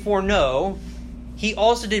he did foreknow, he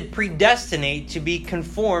also did predestinate to be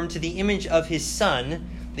conformed to the image of his Son,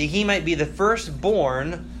 that he might be the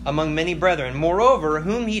firstborn among many brethren. Moreover,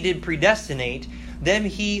 whom he did predestinate, them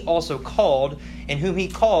he also called, and whom he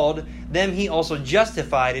called, them he also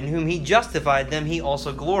justified, and whom he justified, them he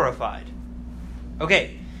also glorified.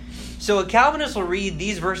 Okay, so a Calvinist will read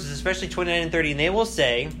these verses, especially 29 and 30, and they will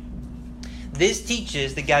say, this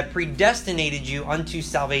teaches that God predestinated you unto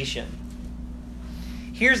salvation.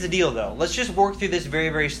 Here's the deal, though. Let's just work through this very,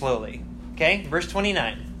 very slowly. Okay, verse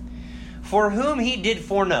 29. For whom he did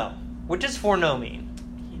foreknow. What does foreknow mean?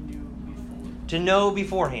 He knew before. To know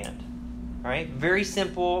beforehand. All right? Very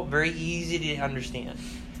simple, very easy to understand.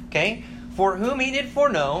 Okay? For whom he did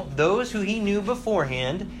foreknow, those who he knew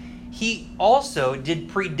beforehand, he also did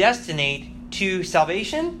predestinate to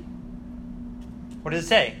salvation. What does it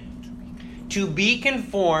say? To be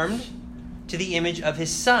conformed to the image of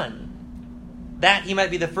his Son, that he might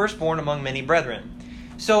be the firstborn among many brethren.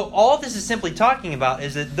 So all this is simply talking about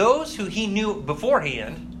is that those who he knew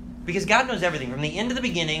beforehand, because God knows everything, from the end to the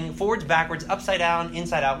beginning, forwards, backwards, upside down,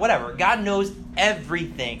 inside out, whatever. God knows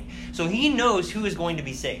everything. So he knows who is going to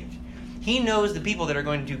be saved. He knows the people that are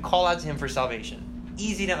going to call out to him for salvation.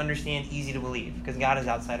 Easy to understand, easy to believe, because God is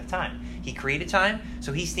outside of time. He created time,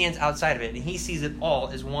 so he stands outside of it, and he sees it all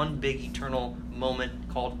as one big eternal moment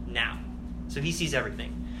called now. So he sees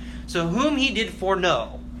everything. So whom he did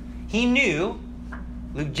foreknow, he knew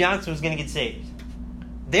Luke Johnston was going to get saved.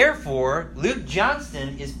 Therefore, Luke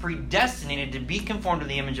Johnston is predestinated to be conformed to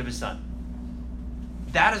the image of his Son.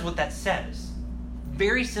 That is what that says.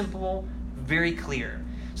 Very simple, very clear.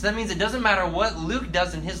 So that means it doesn't matter what Luke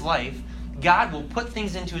does in his life, God will put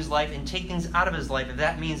things into his life and take things out of his life if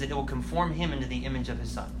that means that it will conform him into the image of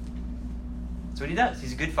his Son. That's what he does.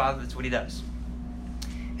 He's a good father. That's what he does.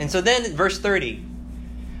 And so then, verse 30.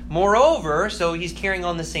 Moreover, so he's carrying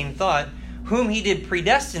on the same thought, whom he did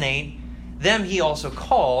predestinate, them he also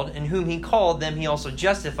called, and whom he called, them he also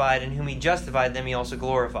justified, and whom he justified, them he also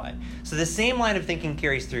glorified. So the same line of thinking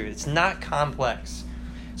carries through. It's not complex.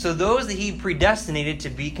 So those that he predestinated to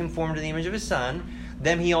be conformed to the image of his Son,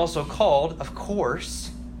 them he also called, of course,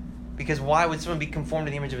 because why would someone be conformed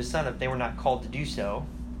to the image of his Son if they were not called to do so?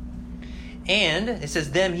 And it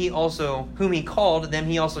says, them he also, whom he called, them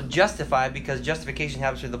he also justified, because justification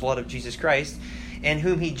happens through the blood of Jesus Christ. And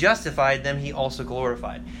whom he justified, them he also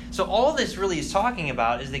glorified. So all this really is talking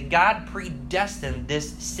about is that God predestined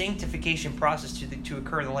this sanctification process to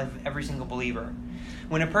occur in the life of every single believer.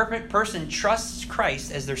 When a perfect person trusts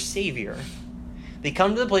Christ as their Savior, they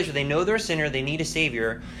come to the place where they know they're a sinner, they need a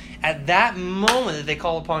Savior. At that moment that they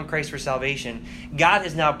call upon Christ for salvation, God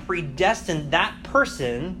has now predestined that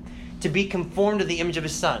person to be conformed to the image of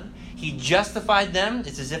his Son. He justified them.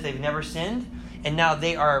 It's as if they've never sinned. And now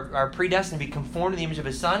they are predestined to be conformed to the image of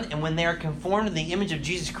his Son. And when they are conformed to the image of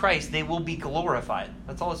Jesus Christ, they will be glorified.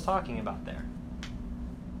 That's all it's talking about there.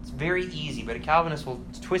 It's very easy, but a Calvinist will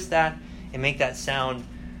twist that and make that sound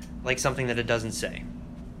like something that it doesn't say.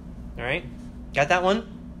 All right? Got that one?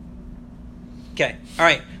 Okay. All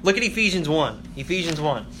right. Look at Ephesians 1. Ephesians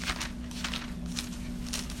 1.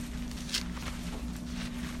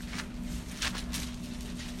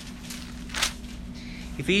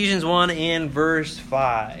 Ephesians 1 and verse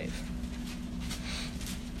 5.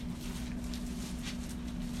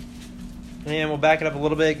 And we'll back it up a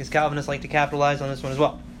little bit because Calvinists like to capitalize on this one as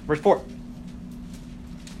well. Verse 4.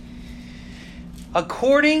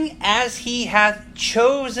 According as he hath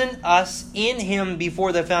chosen us in him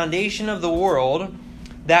before the foundation of the world,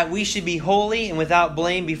 that we should be holy and without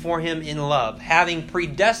blame before him in love, having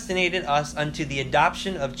predestinated us unto the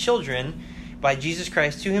adoption of children by Jesus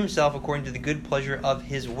Christ to himself according to the good pleasure of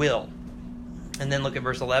his will. And then look at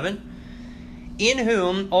verse 11. In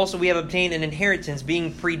whom also we have obtained an inheritance,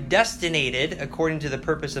 being predestinated according to the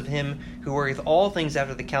purpose of him who worketh all things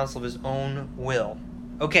after the counsel of his own will.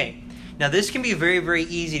 Okay, now this can be very, very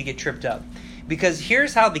easy to get tripped up. Because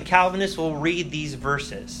here's how the Calvinists will read these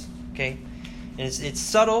verses. Okay? And it's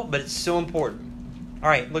subtle, but it's so important. All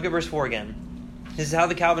right, look at verse 4 again. This is how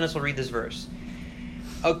the Calvinists will read this verse.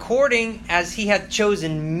 According as he hath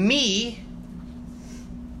chosen me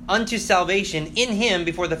unto salvation in him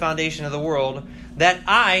before the foundation of the world, that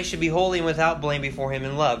I should be holy and without blame before him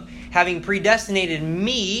in love, having predestinated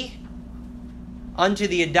me unto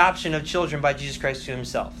the adoption of children by Jesus Christ to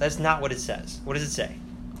himself. That's not what it says. What does it say?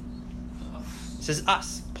 It says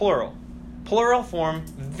us, plural. Plural form,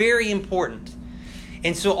 very important.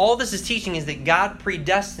 And so all this is teaching is that God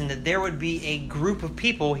predestined that there would be a group of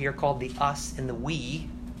people here called the us and the we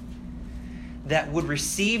that would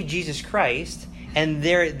receive Jesus Christ. And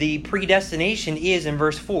the predestination is in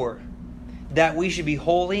verse 4, that we should be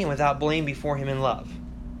holy and without blame before him in love.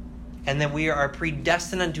 And that we are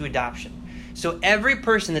predestined unto adoption. So every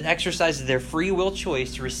person that exercises their free will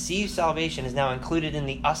choice to receive salvation is now included in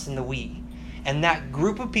the us and the we. And that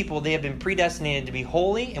group of people, they have been predestinated to be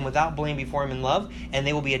holy and without blame before him in love, and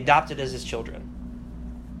they will be adopted as his children.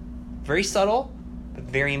 Very subtle, but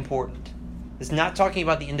very important. It's not talking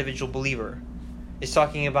about the individual believer. It's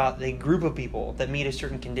talking about the group of people that meet a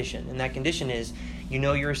certain condition. And that condition is, you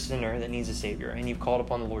know you're a sinner that needs a Savior, and you've called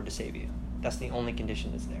upon the Lord to save you. That's the only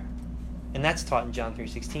condition that's there. And that's taught in John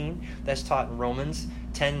 3:16. That's taught in Romans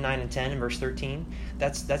 10:9 and 10 and verse 13.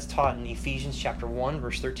 That's taught in Ephesians chapter 1,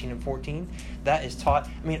 verse 13 and 14. That is taught,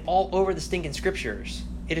 all over the stinking scriptures.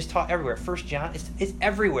 It is taught everywhere. 1 John, it's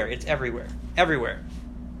everywhere. It's everywhere. Everywhere.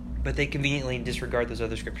 But they conveniently disregard those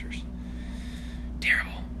other scriptures.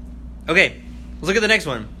 Terrible. Okay, let's look at the next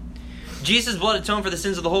one. Jesus' blood atoned for the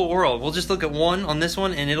sins of the whole world. We'll just look at one on this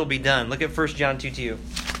one and it'll be done. Look at 1 John 2:2.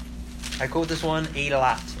 I quote this one a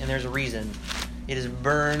lot, and there's a reason. It is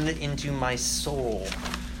burned into my soul.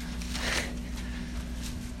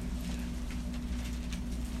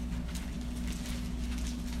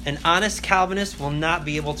 An honest Calvinist will not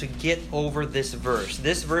be able to get over this verse.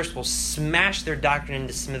 This verse will smash their doctrine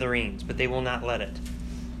into smithereens, but they will not let it.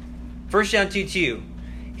 1 John 2:2.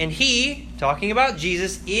 And he, talking about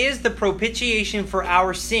Jesus, is the propitiation for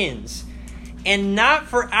our sins. And not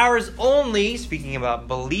for ours only, speaking about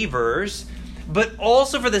believers, but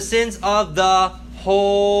also for the sins of the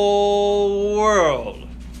whole world.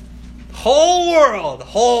 Whole world.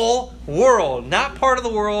 Whole world. Not part of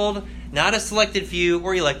the world, not a selected few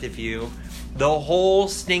or elected few. The whole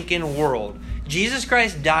stinking world. Jesus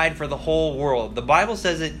Christ died for the whole world. The Bible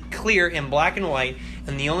says it clear in black and white,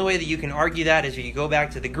 and the only way that you can argue that is if you go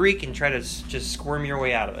back to the Greek and try to just squirm your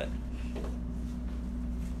way out of it.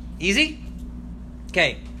 Easy?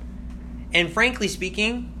 Okay. And frankly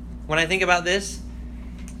speaking, when I think about this,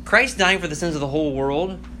 Christ dying for the sins of the whole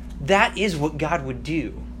world, that is what God would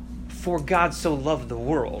do. For God so loved the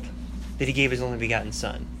world that he gave his only begotten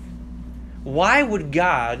Son. Why would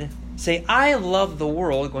God say, I love the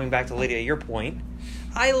world, going back to Lydia, your point,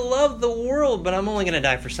 I love the world, but I'm only going to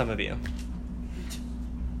die for some of you.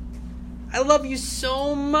 I love you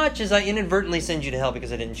so much as I inadvertently send you to hell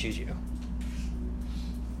because I didn't choose you.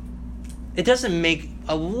 It doesn't make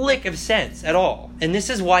a lick of sense at all. And this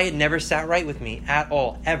is why it never sat right with me at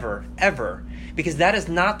all, ever, ever. Because that is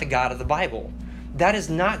not the God of the Bible. That is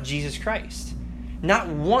not Jesus Christ. Not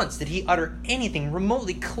once did he utter anything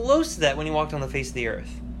remotely close to that when he walked on the face of the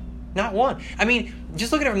earth. Not one.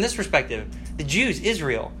 Just look at it from this perspective. The Jews,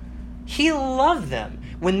 Israel, he loved them.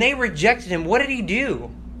 When they rejected him, what did he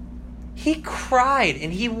do? He cried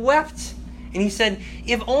and he wept. And he said,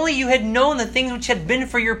 if only you had known the things which had been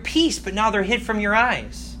for your peace, but now they're hid from your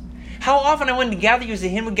eyes. How often I wanted to gather you as a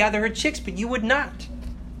hen would gather her chicks, but you would not.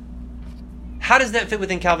 How does that fit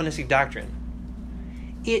within Calvinistic doctrine?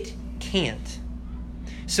 It can't.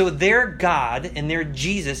 So their God and their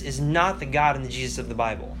Jesus is not the God and the Jesus of the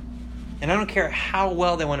Bible. And I don't care how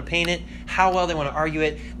well they want to paint it, how well they want to argue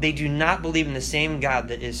it, they do not believe in the same God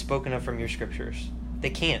that is spoken of from your scriptures. They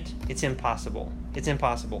can't. It's impossible. It's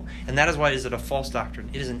impossible. And that is why it is a false doctrine.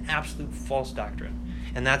 It is an absolute false doctrine.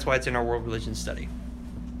 And that's why it's in our world religion study.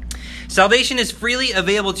 Salvation is freely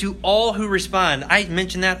available to all who respond. I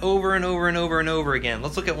mentioned that over and over and over and over again.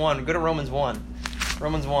 Let's look at one. Go to Romans 1.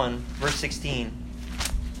 Romans 1, verse 16.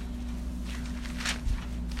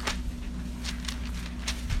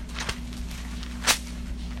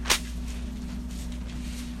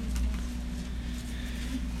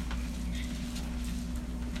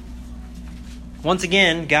 Once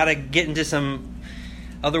again, got to get into some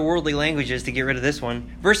otherworldly languages to get rid of this one.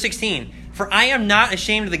 Verse 16. For I am not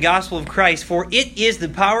ashamed of the gospel of Christ, for it is the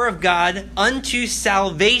power of God unto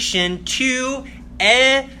salvation to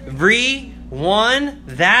everyone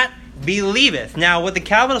that believeth. Now, what the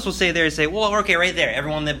Calvinists will say there is say, well, okay, right there,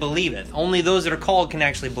 everyone that believeth. Only those that are called can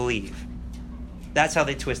actually believe. That's how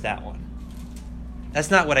they twist that one. That's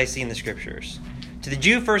not what I see in the scriptures. To the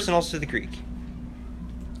Jew first and also to the Greek.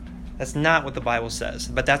 That's not what the Bible says,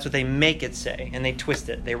 but that's what they make it say, and they twist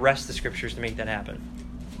it. They wrest the scriptures to make that happen.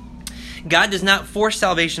 God does not force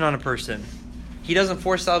salvation on a person. He doesn't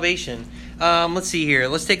force salvation. Let's see here.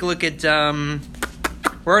 Let's take a look at, we're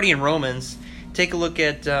already in Romans. Take a look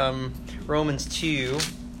at Romans 2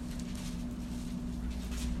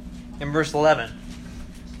 and verse 11.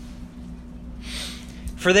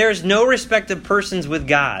 For there is no respect of persons with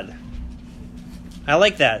God. I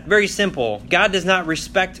like that. Very simple. God does not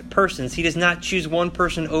respect persons. He does not choose one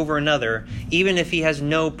person over another, even if he has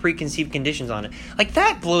no preconceived conditions on it. Like,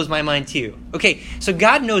 that blows my mind too. Okay, so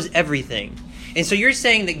God knows everything. And so you're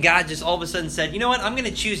saying that God just all of a sudden said, you know what, I'm going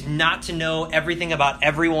to choose not to know everything about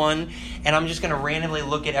everyone, and I'm just going to randomly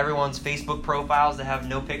look at everyone's Facebook profiles that have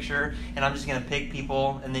no picture, and I'm just going to pick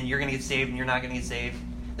people, and then you're going to get saved and you're not going to get saved.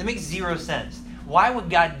 That makes zero sense. Why would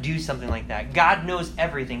God do something like that? God knows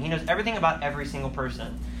everything. He knows everything about every single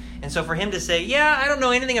person. And so for him to say, yeah, I don't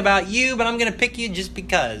know anything about you, but I'm going to pick you just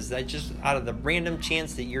because. That's just out of the random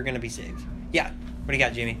chance that you're going to be saved. Yeah. What do you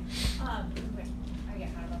got, Jamie? I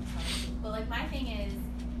get kind of upset. But, my thing is,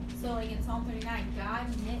 So like in Psalm 39, God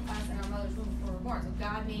knit us in our mother's womb before we were born. So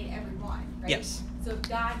God made everyone, right? Yes. So if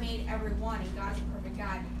God made everyone and God's a perfect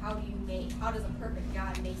God, how does a perfect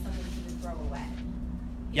God make something to just throw away?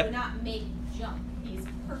 He Yep. would not make junk. He's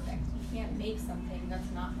perfect. He can't make something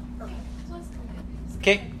that's not perfect.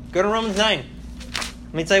 Okay, go to Romans 9.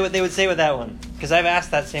 Let me tell you what they would say with that one, because I've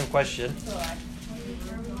asked that same question. So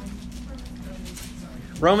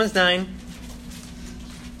Romans 9.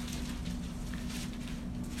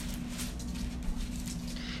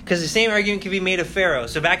 Because the same argument can be made of Pharaoh.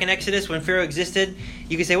 So back in Exodus, when Pharaoh existed,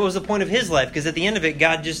 you could say, what was the point of his life? Because at the end of it,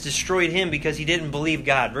 God just destroyed him because he didn't believe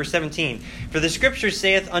God. Verse 17, for the scripture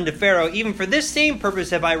saith unto Pharaoh, even for this same purpose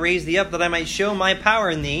have I raised thee up, that I might show my power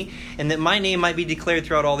in thee, and that my name might be declared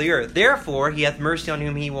throughout all the earth. Therefore he hath mercy on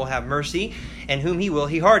whom he will have mercy, and whom he will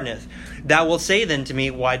he hardeneth. Thou wilt say then to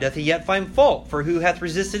me, why doth he yet find fault? For who hath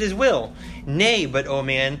resisted his will? Nay, but, O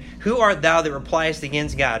man, who art thou that repliest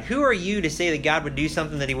against God? Who are you to say that God would do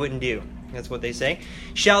something that he wouldn't do? That's what they say.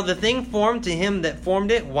 Shall the thing form to him that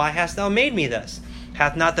formed it? Why hast thou made me thus?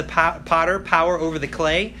 Hath not the potter power over the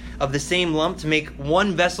clay of the same lump to make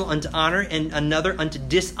one vessel unto honor and another unto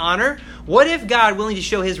dishonor? What if God, willing to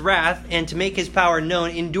show his wrath and to make his power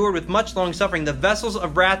known, endured with much long suffering the vessels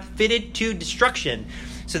of wrath fitted to destruction?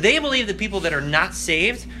 So they believe that people that are not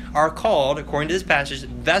saved are called, according to this passage,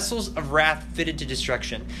 vessels of wrath fitted to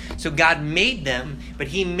destruction. So God made them, but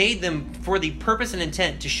he made them for the purpose and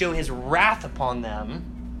intent to show his wrath upon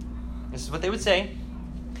them. This is what they would say.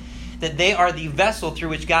 That they are the vessel through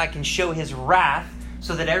which God can show his wrath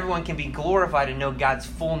so that everyone can be glorified and know God's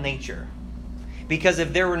full nature. Because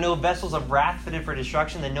if there were no vessels of wrath fitted for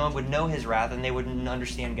destruction, then no one would know his wrath and they wouldn't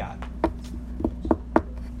understand God.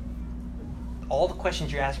 All the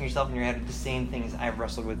questions you're asking yourself in your head are the same things I've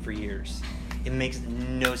wrestled with for years. It makes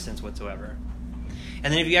no sense whatsoever.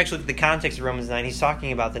 And then if you actually look at the context of Romans 9, he's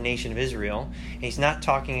talking about the nation of Israel. And he's not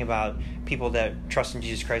talking about people that trust in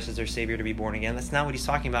Jesus Christ as their Savior to be born again. That's not what he's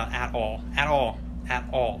talking about at all. At all. At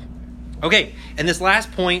all. Okay, and this last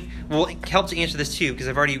point will help to answer this too, because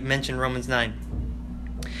I've already mentioned Romans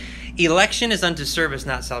 9. Election is unto service,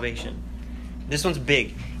 not salvation. This one's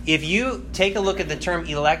big. If you take a look at the term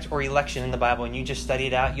elect or election in the Bible and you just study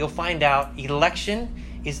it out, you'll find out election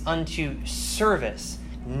is unto service,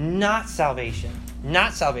 not salvation.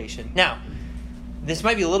 Not salvation. Now, this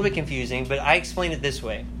might be a little bit confusing, but I explain it this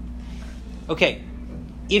way. Okay,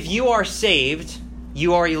 if you are saved,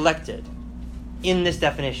 you are elected in this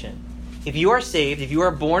definition. If you are saved, if you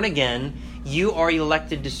are born again, you are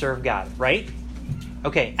elected to serve God, right?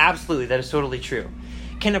 Okay, absolutely, that is totally true.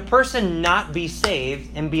 Can a person not be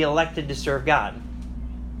saved and be elected to serve God?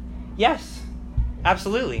 Yes,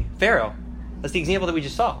 absolutely. Pharaoh. That's the example that we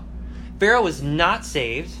just saw. Pharaoh was not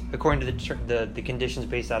saved, according to the conditions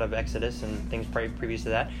based out of Exodus and things previous to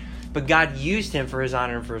that. But God used him for his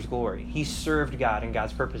honor and for his glory. He served God and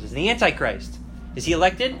God's purposes. The Antichrist, is he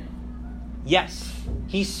elected? Yes.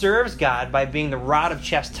 He serves God by being the rod of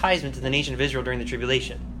chastisement to the nation of Israel during the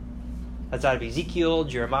tribulation. That's out of Ezekiel,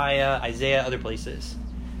 Jeremiah, Isaiah, other places.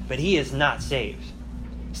 But he is not saved.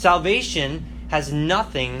 Salvation has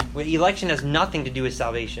nothing, election has nothing to do with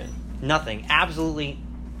salvation. Nothing. Absolutely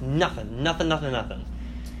nothing. Nothing.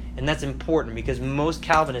 And that's important because most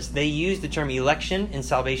Calvinists, they use the term election and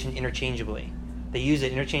salvation interchangeably. They use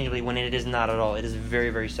it interchangeably when it is not at all. It is very,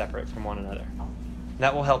 very separate from one another.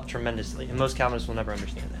 That will help tremendously. And most Calvinists will never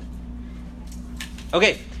understand that.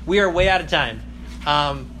 Okay, we are way out of time.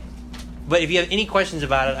 But if you have any questions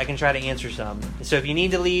about it, I can try to answer some. So if you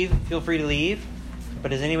need to leave, feel free to leave.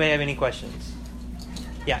 But does anybody have any questions?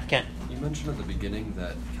 Yeah, Kent. You mentioned at the beginning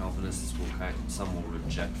that Calvinists some will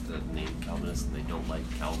reject the name Calvinist and they don't like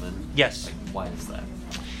Calvin. Yes. Why is that?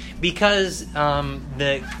 Because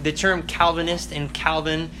the term Calvinist and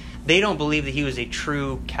Calvin, they don't believe that he was a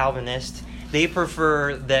true Calvinist. They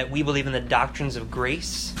prefer that we believe in the doctrines of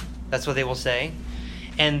grace. That's what they will say.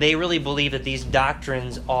 And they really believe that these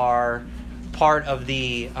doctrines are part of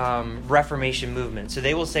the Reformation movement. So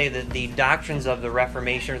they will say that the doctrines of the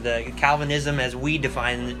Reformation, or the Calvinism as we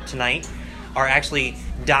define it tonight, are actually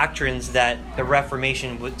doctrines that the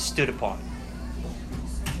Reformation stood upon.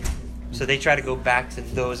 So they try to go back to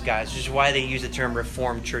those guys, which is why they use the term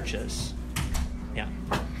Reformed churches. Yeah.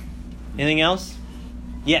 Anything else?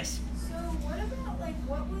 Yes. So what about, like,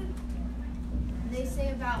 what would they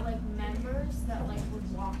say about, like, members that, like,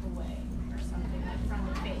 would walk away or something, like, from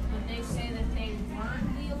the faith? Would they say that they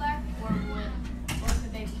weren't the elect, or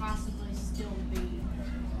could they possibly still be?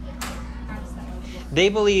 How does that work? They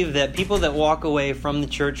believe that people that walk away from the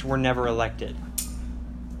church were never elected.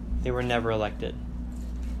 They were never elected.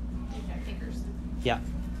 Yeah.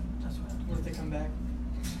 What if they come back?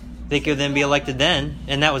 they could then be elected then,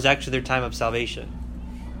 and that was actually their time of salvation.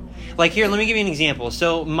 Like here, let me give you an example.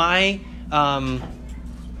 So I got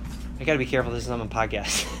to be careful, this is on a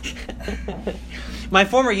podcast. My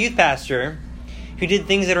former youth pastor, who did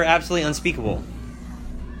things that are absolutely unspeakable,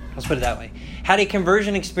 let's put it that way, had a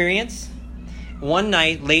conversion experience one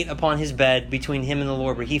night late upon his bed between him and the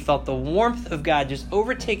Lord, where he felt the warmth of God just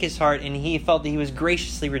overtake his heart, and he felt that he was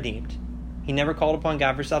graciously redeemed. He never called upon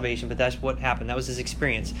God for salvation, but that's what happened. That was his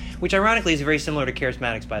experience, which ironically is very similar to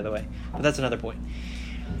charismatics, by the way. But that's another point.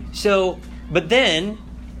 So, but then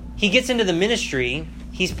he gets into the ministry.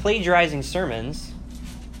 He's plagiarizing sermons.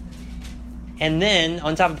 And then,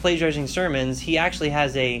 on top of plagiarizing sermons, he actually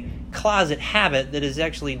has a closet habit that is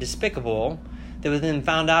actually despicable, that was then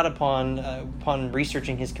found out upon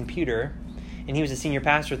researching his computer. And he was a senior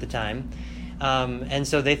pastor at the time. And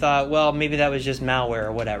so they thought, well, maybe that was just malware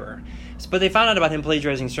or whatever. But they found out about him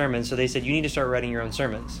plagiarizing sermons, so they said, you need to start writing your own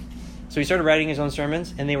sermons. So he started writing his own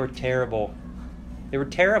sermons, and they were terrible. They were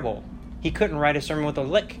terrible. He couldn't write a sermon with a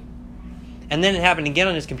lick. And then it happened again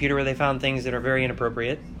on his computer where they found things that are very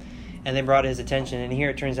inappropriate, and they brought his attention, and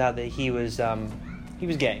here it turns out that he was gay.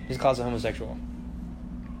 He was closet homosexual.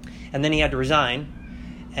 And then he had to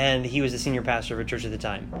resign, and he was the senior pastor of a church at the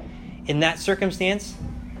time. In that circumstance,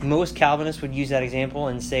 most Calvinists would use that example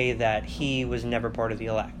and say that he was never part of the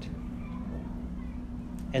elect,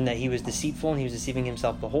 and that he was deceitful and he was deceiving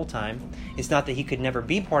himself the whole time. It's not that he could never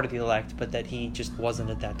be part of the elect, but that he just wasn't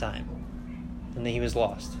at that time, and that he was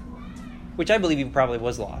lost. Which I believe he probably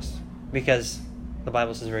was lost, because the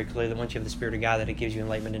Bible says very clearly that once you have the Spirit of God, that it gives you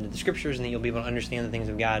enlightenment into the Scriptures and that you'll be able to understand the things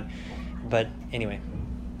of God. But anyway,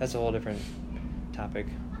 that's a whole different topic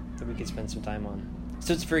that we could spend some time on.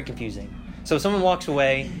 So it's very confusing. So if someone walks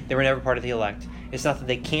away, they were never part of the elect. It's not that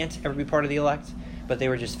they can't ever be part of the elect, but they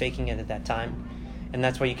were just faking it at that time. And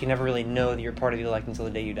that's why you can never really know that you're part of the elect until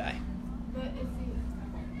the day you die. But if you,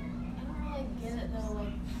 I don't really get it though.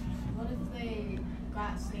 Like, what if they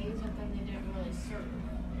got saved but then they didn't really serve?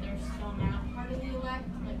 They're still not part of the elect.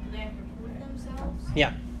 Like, do they have to prove themselves?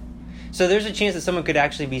 Yeah. So there's a chance that someone could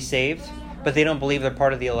actually be saved, but they don't believe they're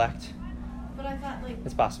part of the elect. But I thought, like,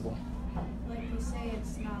 It's possible. like you say,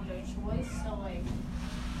 it's not their choice. So, like,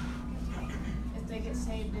 if they get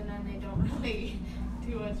saved and then they don't really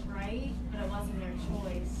do what's right, but it wasn't their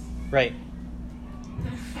choice. Right.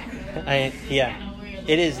 It's Yeah. kinda weird.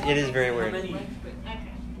 It is very How weird. many? Okay,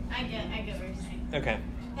 I get what you're saying. Okay.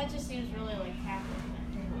 That just seems really like Catholic.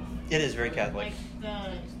 It is very Catholic.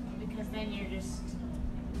 Because then you're just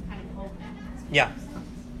kind of hoping. Yeah.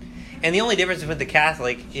 And the only difference with the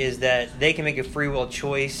Catholic is that they can make a free will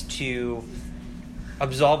choice to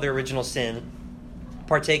absolve their original sin,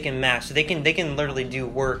 partake in Mass. So they can literally do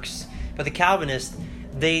works. But the Calvinists,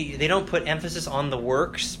 they don't put emphasis on the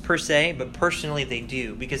works per se, but personally they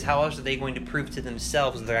do. Because how else are they going to prove to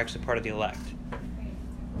themselves that they're actually part of the elect?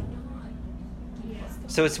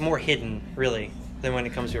 So it's more hidden, really, than when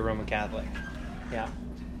it comes to a Roman Catholic. Yeah.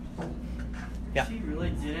 Yeah. If he really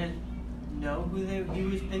didn't know who he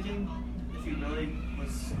was picking, if he really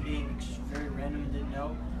was being just very random and didn't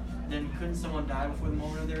know, then couldn't someone die before the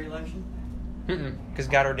moment of their election? Because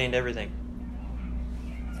God ordained everything.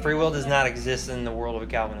 Free will does not exist in the world of a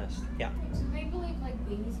Calvinist. Yeah. Do they believe like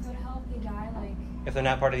babies go to hell if they die? Like, If they're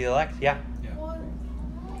not part of the elect, yeah. what?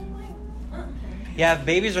 Yeah, if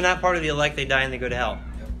babies are not part of the elect, they die and they go to hell.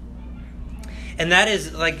 And that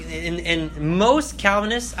is like, and most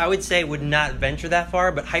Calvinists, I would say, would not venture that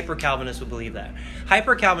far, but hyper-Calvinists would believe that.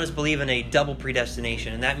 Hyper-Calvinists believe in a double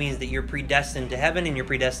predestination, and that means that you're predestined to heaven and you're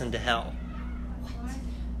predestined to hell.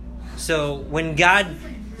 So when God,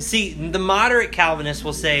 see, the moderate Calvinists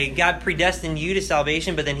will say God predestined you to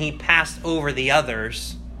salvation, but then he passed over the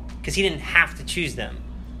others because he didn't have to choose them.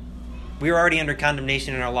 We were already under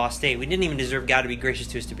condemnation in our lost state. We didn't even deserve God to be gracious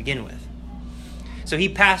to us to begin with. So he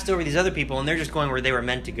passed over these other people, and they're just going where they were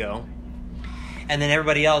meant to go. And then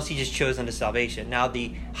everybody else, he just chose unto salvation. Now,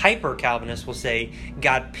 the hyper-Calvinists will say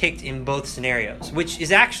God picked in both scenarios, which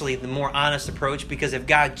is actually the more honest approach, because if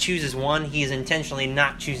God chooses one, he is intentionally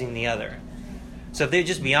not choosing the other. So if they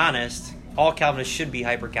just be honest, all Calvinists should be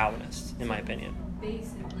hyper-Calvinists, in my opinion.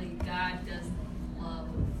 Basically, God doesn't love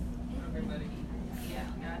everybody. Yeah,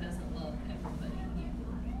 God doesn't love everybody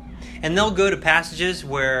equally. And they'll go to passages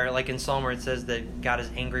where, like in Psalm, where it says that God is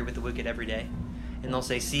angry with the wicked every day. And they'll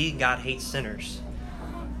say, see, God hates sinners.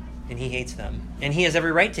 And he hates them. And he has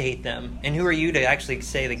every right to hate them. And who are you to actually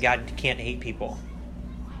say that God can't hate people?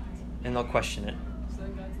 And they'll question it. So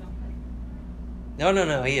God's not perfect.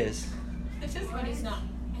 No, he is. It's just But he's not.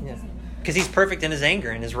 Yeah. Because he's perfect in his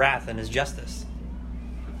anger and his wrath and his justice.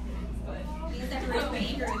 but He's that great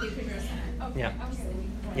anger if you could address that. okay. Yeah. I'm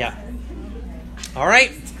saying, Yeah. All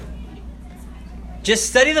right. Just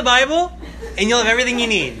study the Bible, and you'll have everything you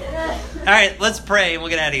need. All right, let's pray, and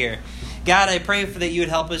we'll get out of here. God, I pray that you would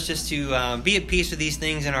help us just to be at peace with these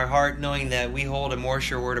things in our heart, knowing that we hold a more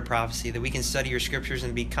sure word of prophecy, that we can study your scriptures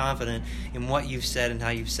and be confident in what you've said and how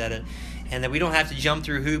you've said it, and that we don't have to jump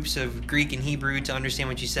through hoops of Greek and Hebrew to understand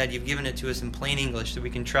what you said. You've given it to us in plain English that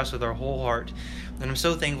we can trust with our whole heart, and I'm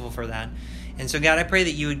so thankful for that. And so, God, I pray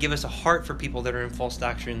that you would give us a heart for people that are in false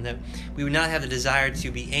doctrine, that we would not have the desire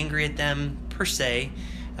to be angry at them per se,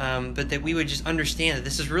 but that we would just understand that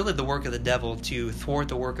this is really the work of the devil to thwart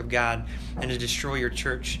the work of God and to destroy your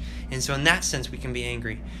church. And so in that sense, we can be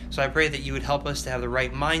angry. So I pray that you would help us to have the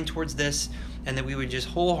right mind towards this and that we would just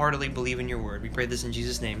wholeheartedly believe in your word. We pray this in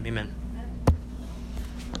Jesus' name. Amen.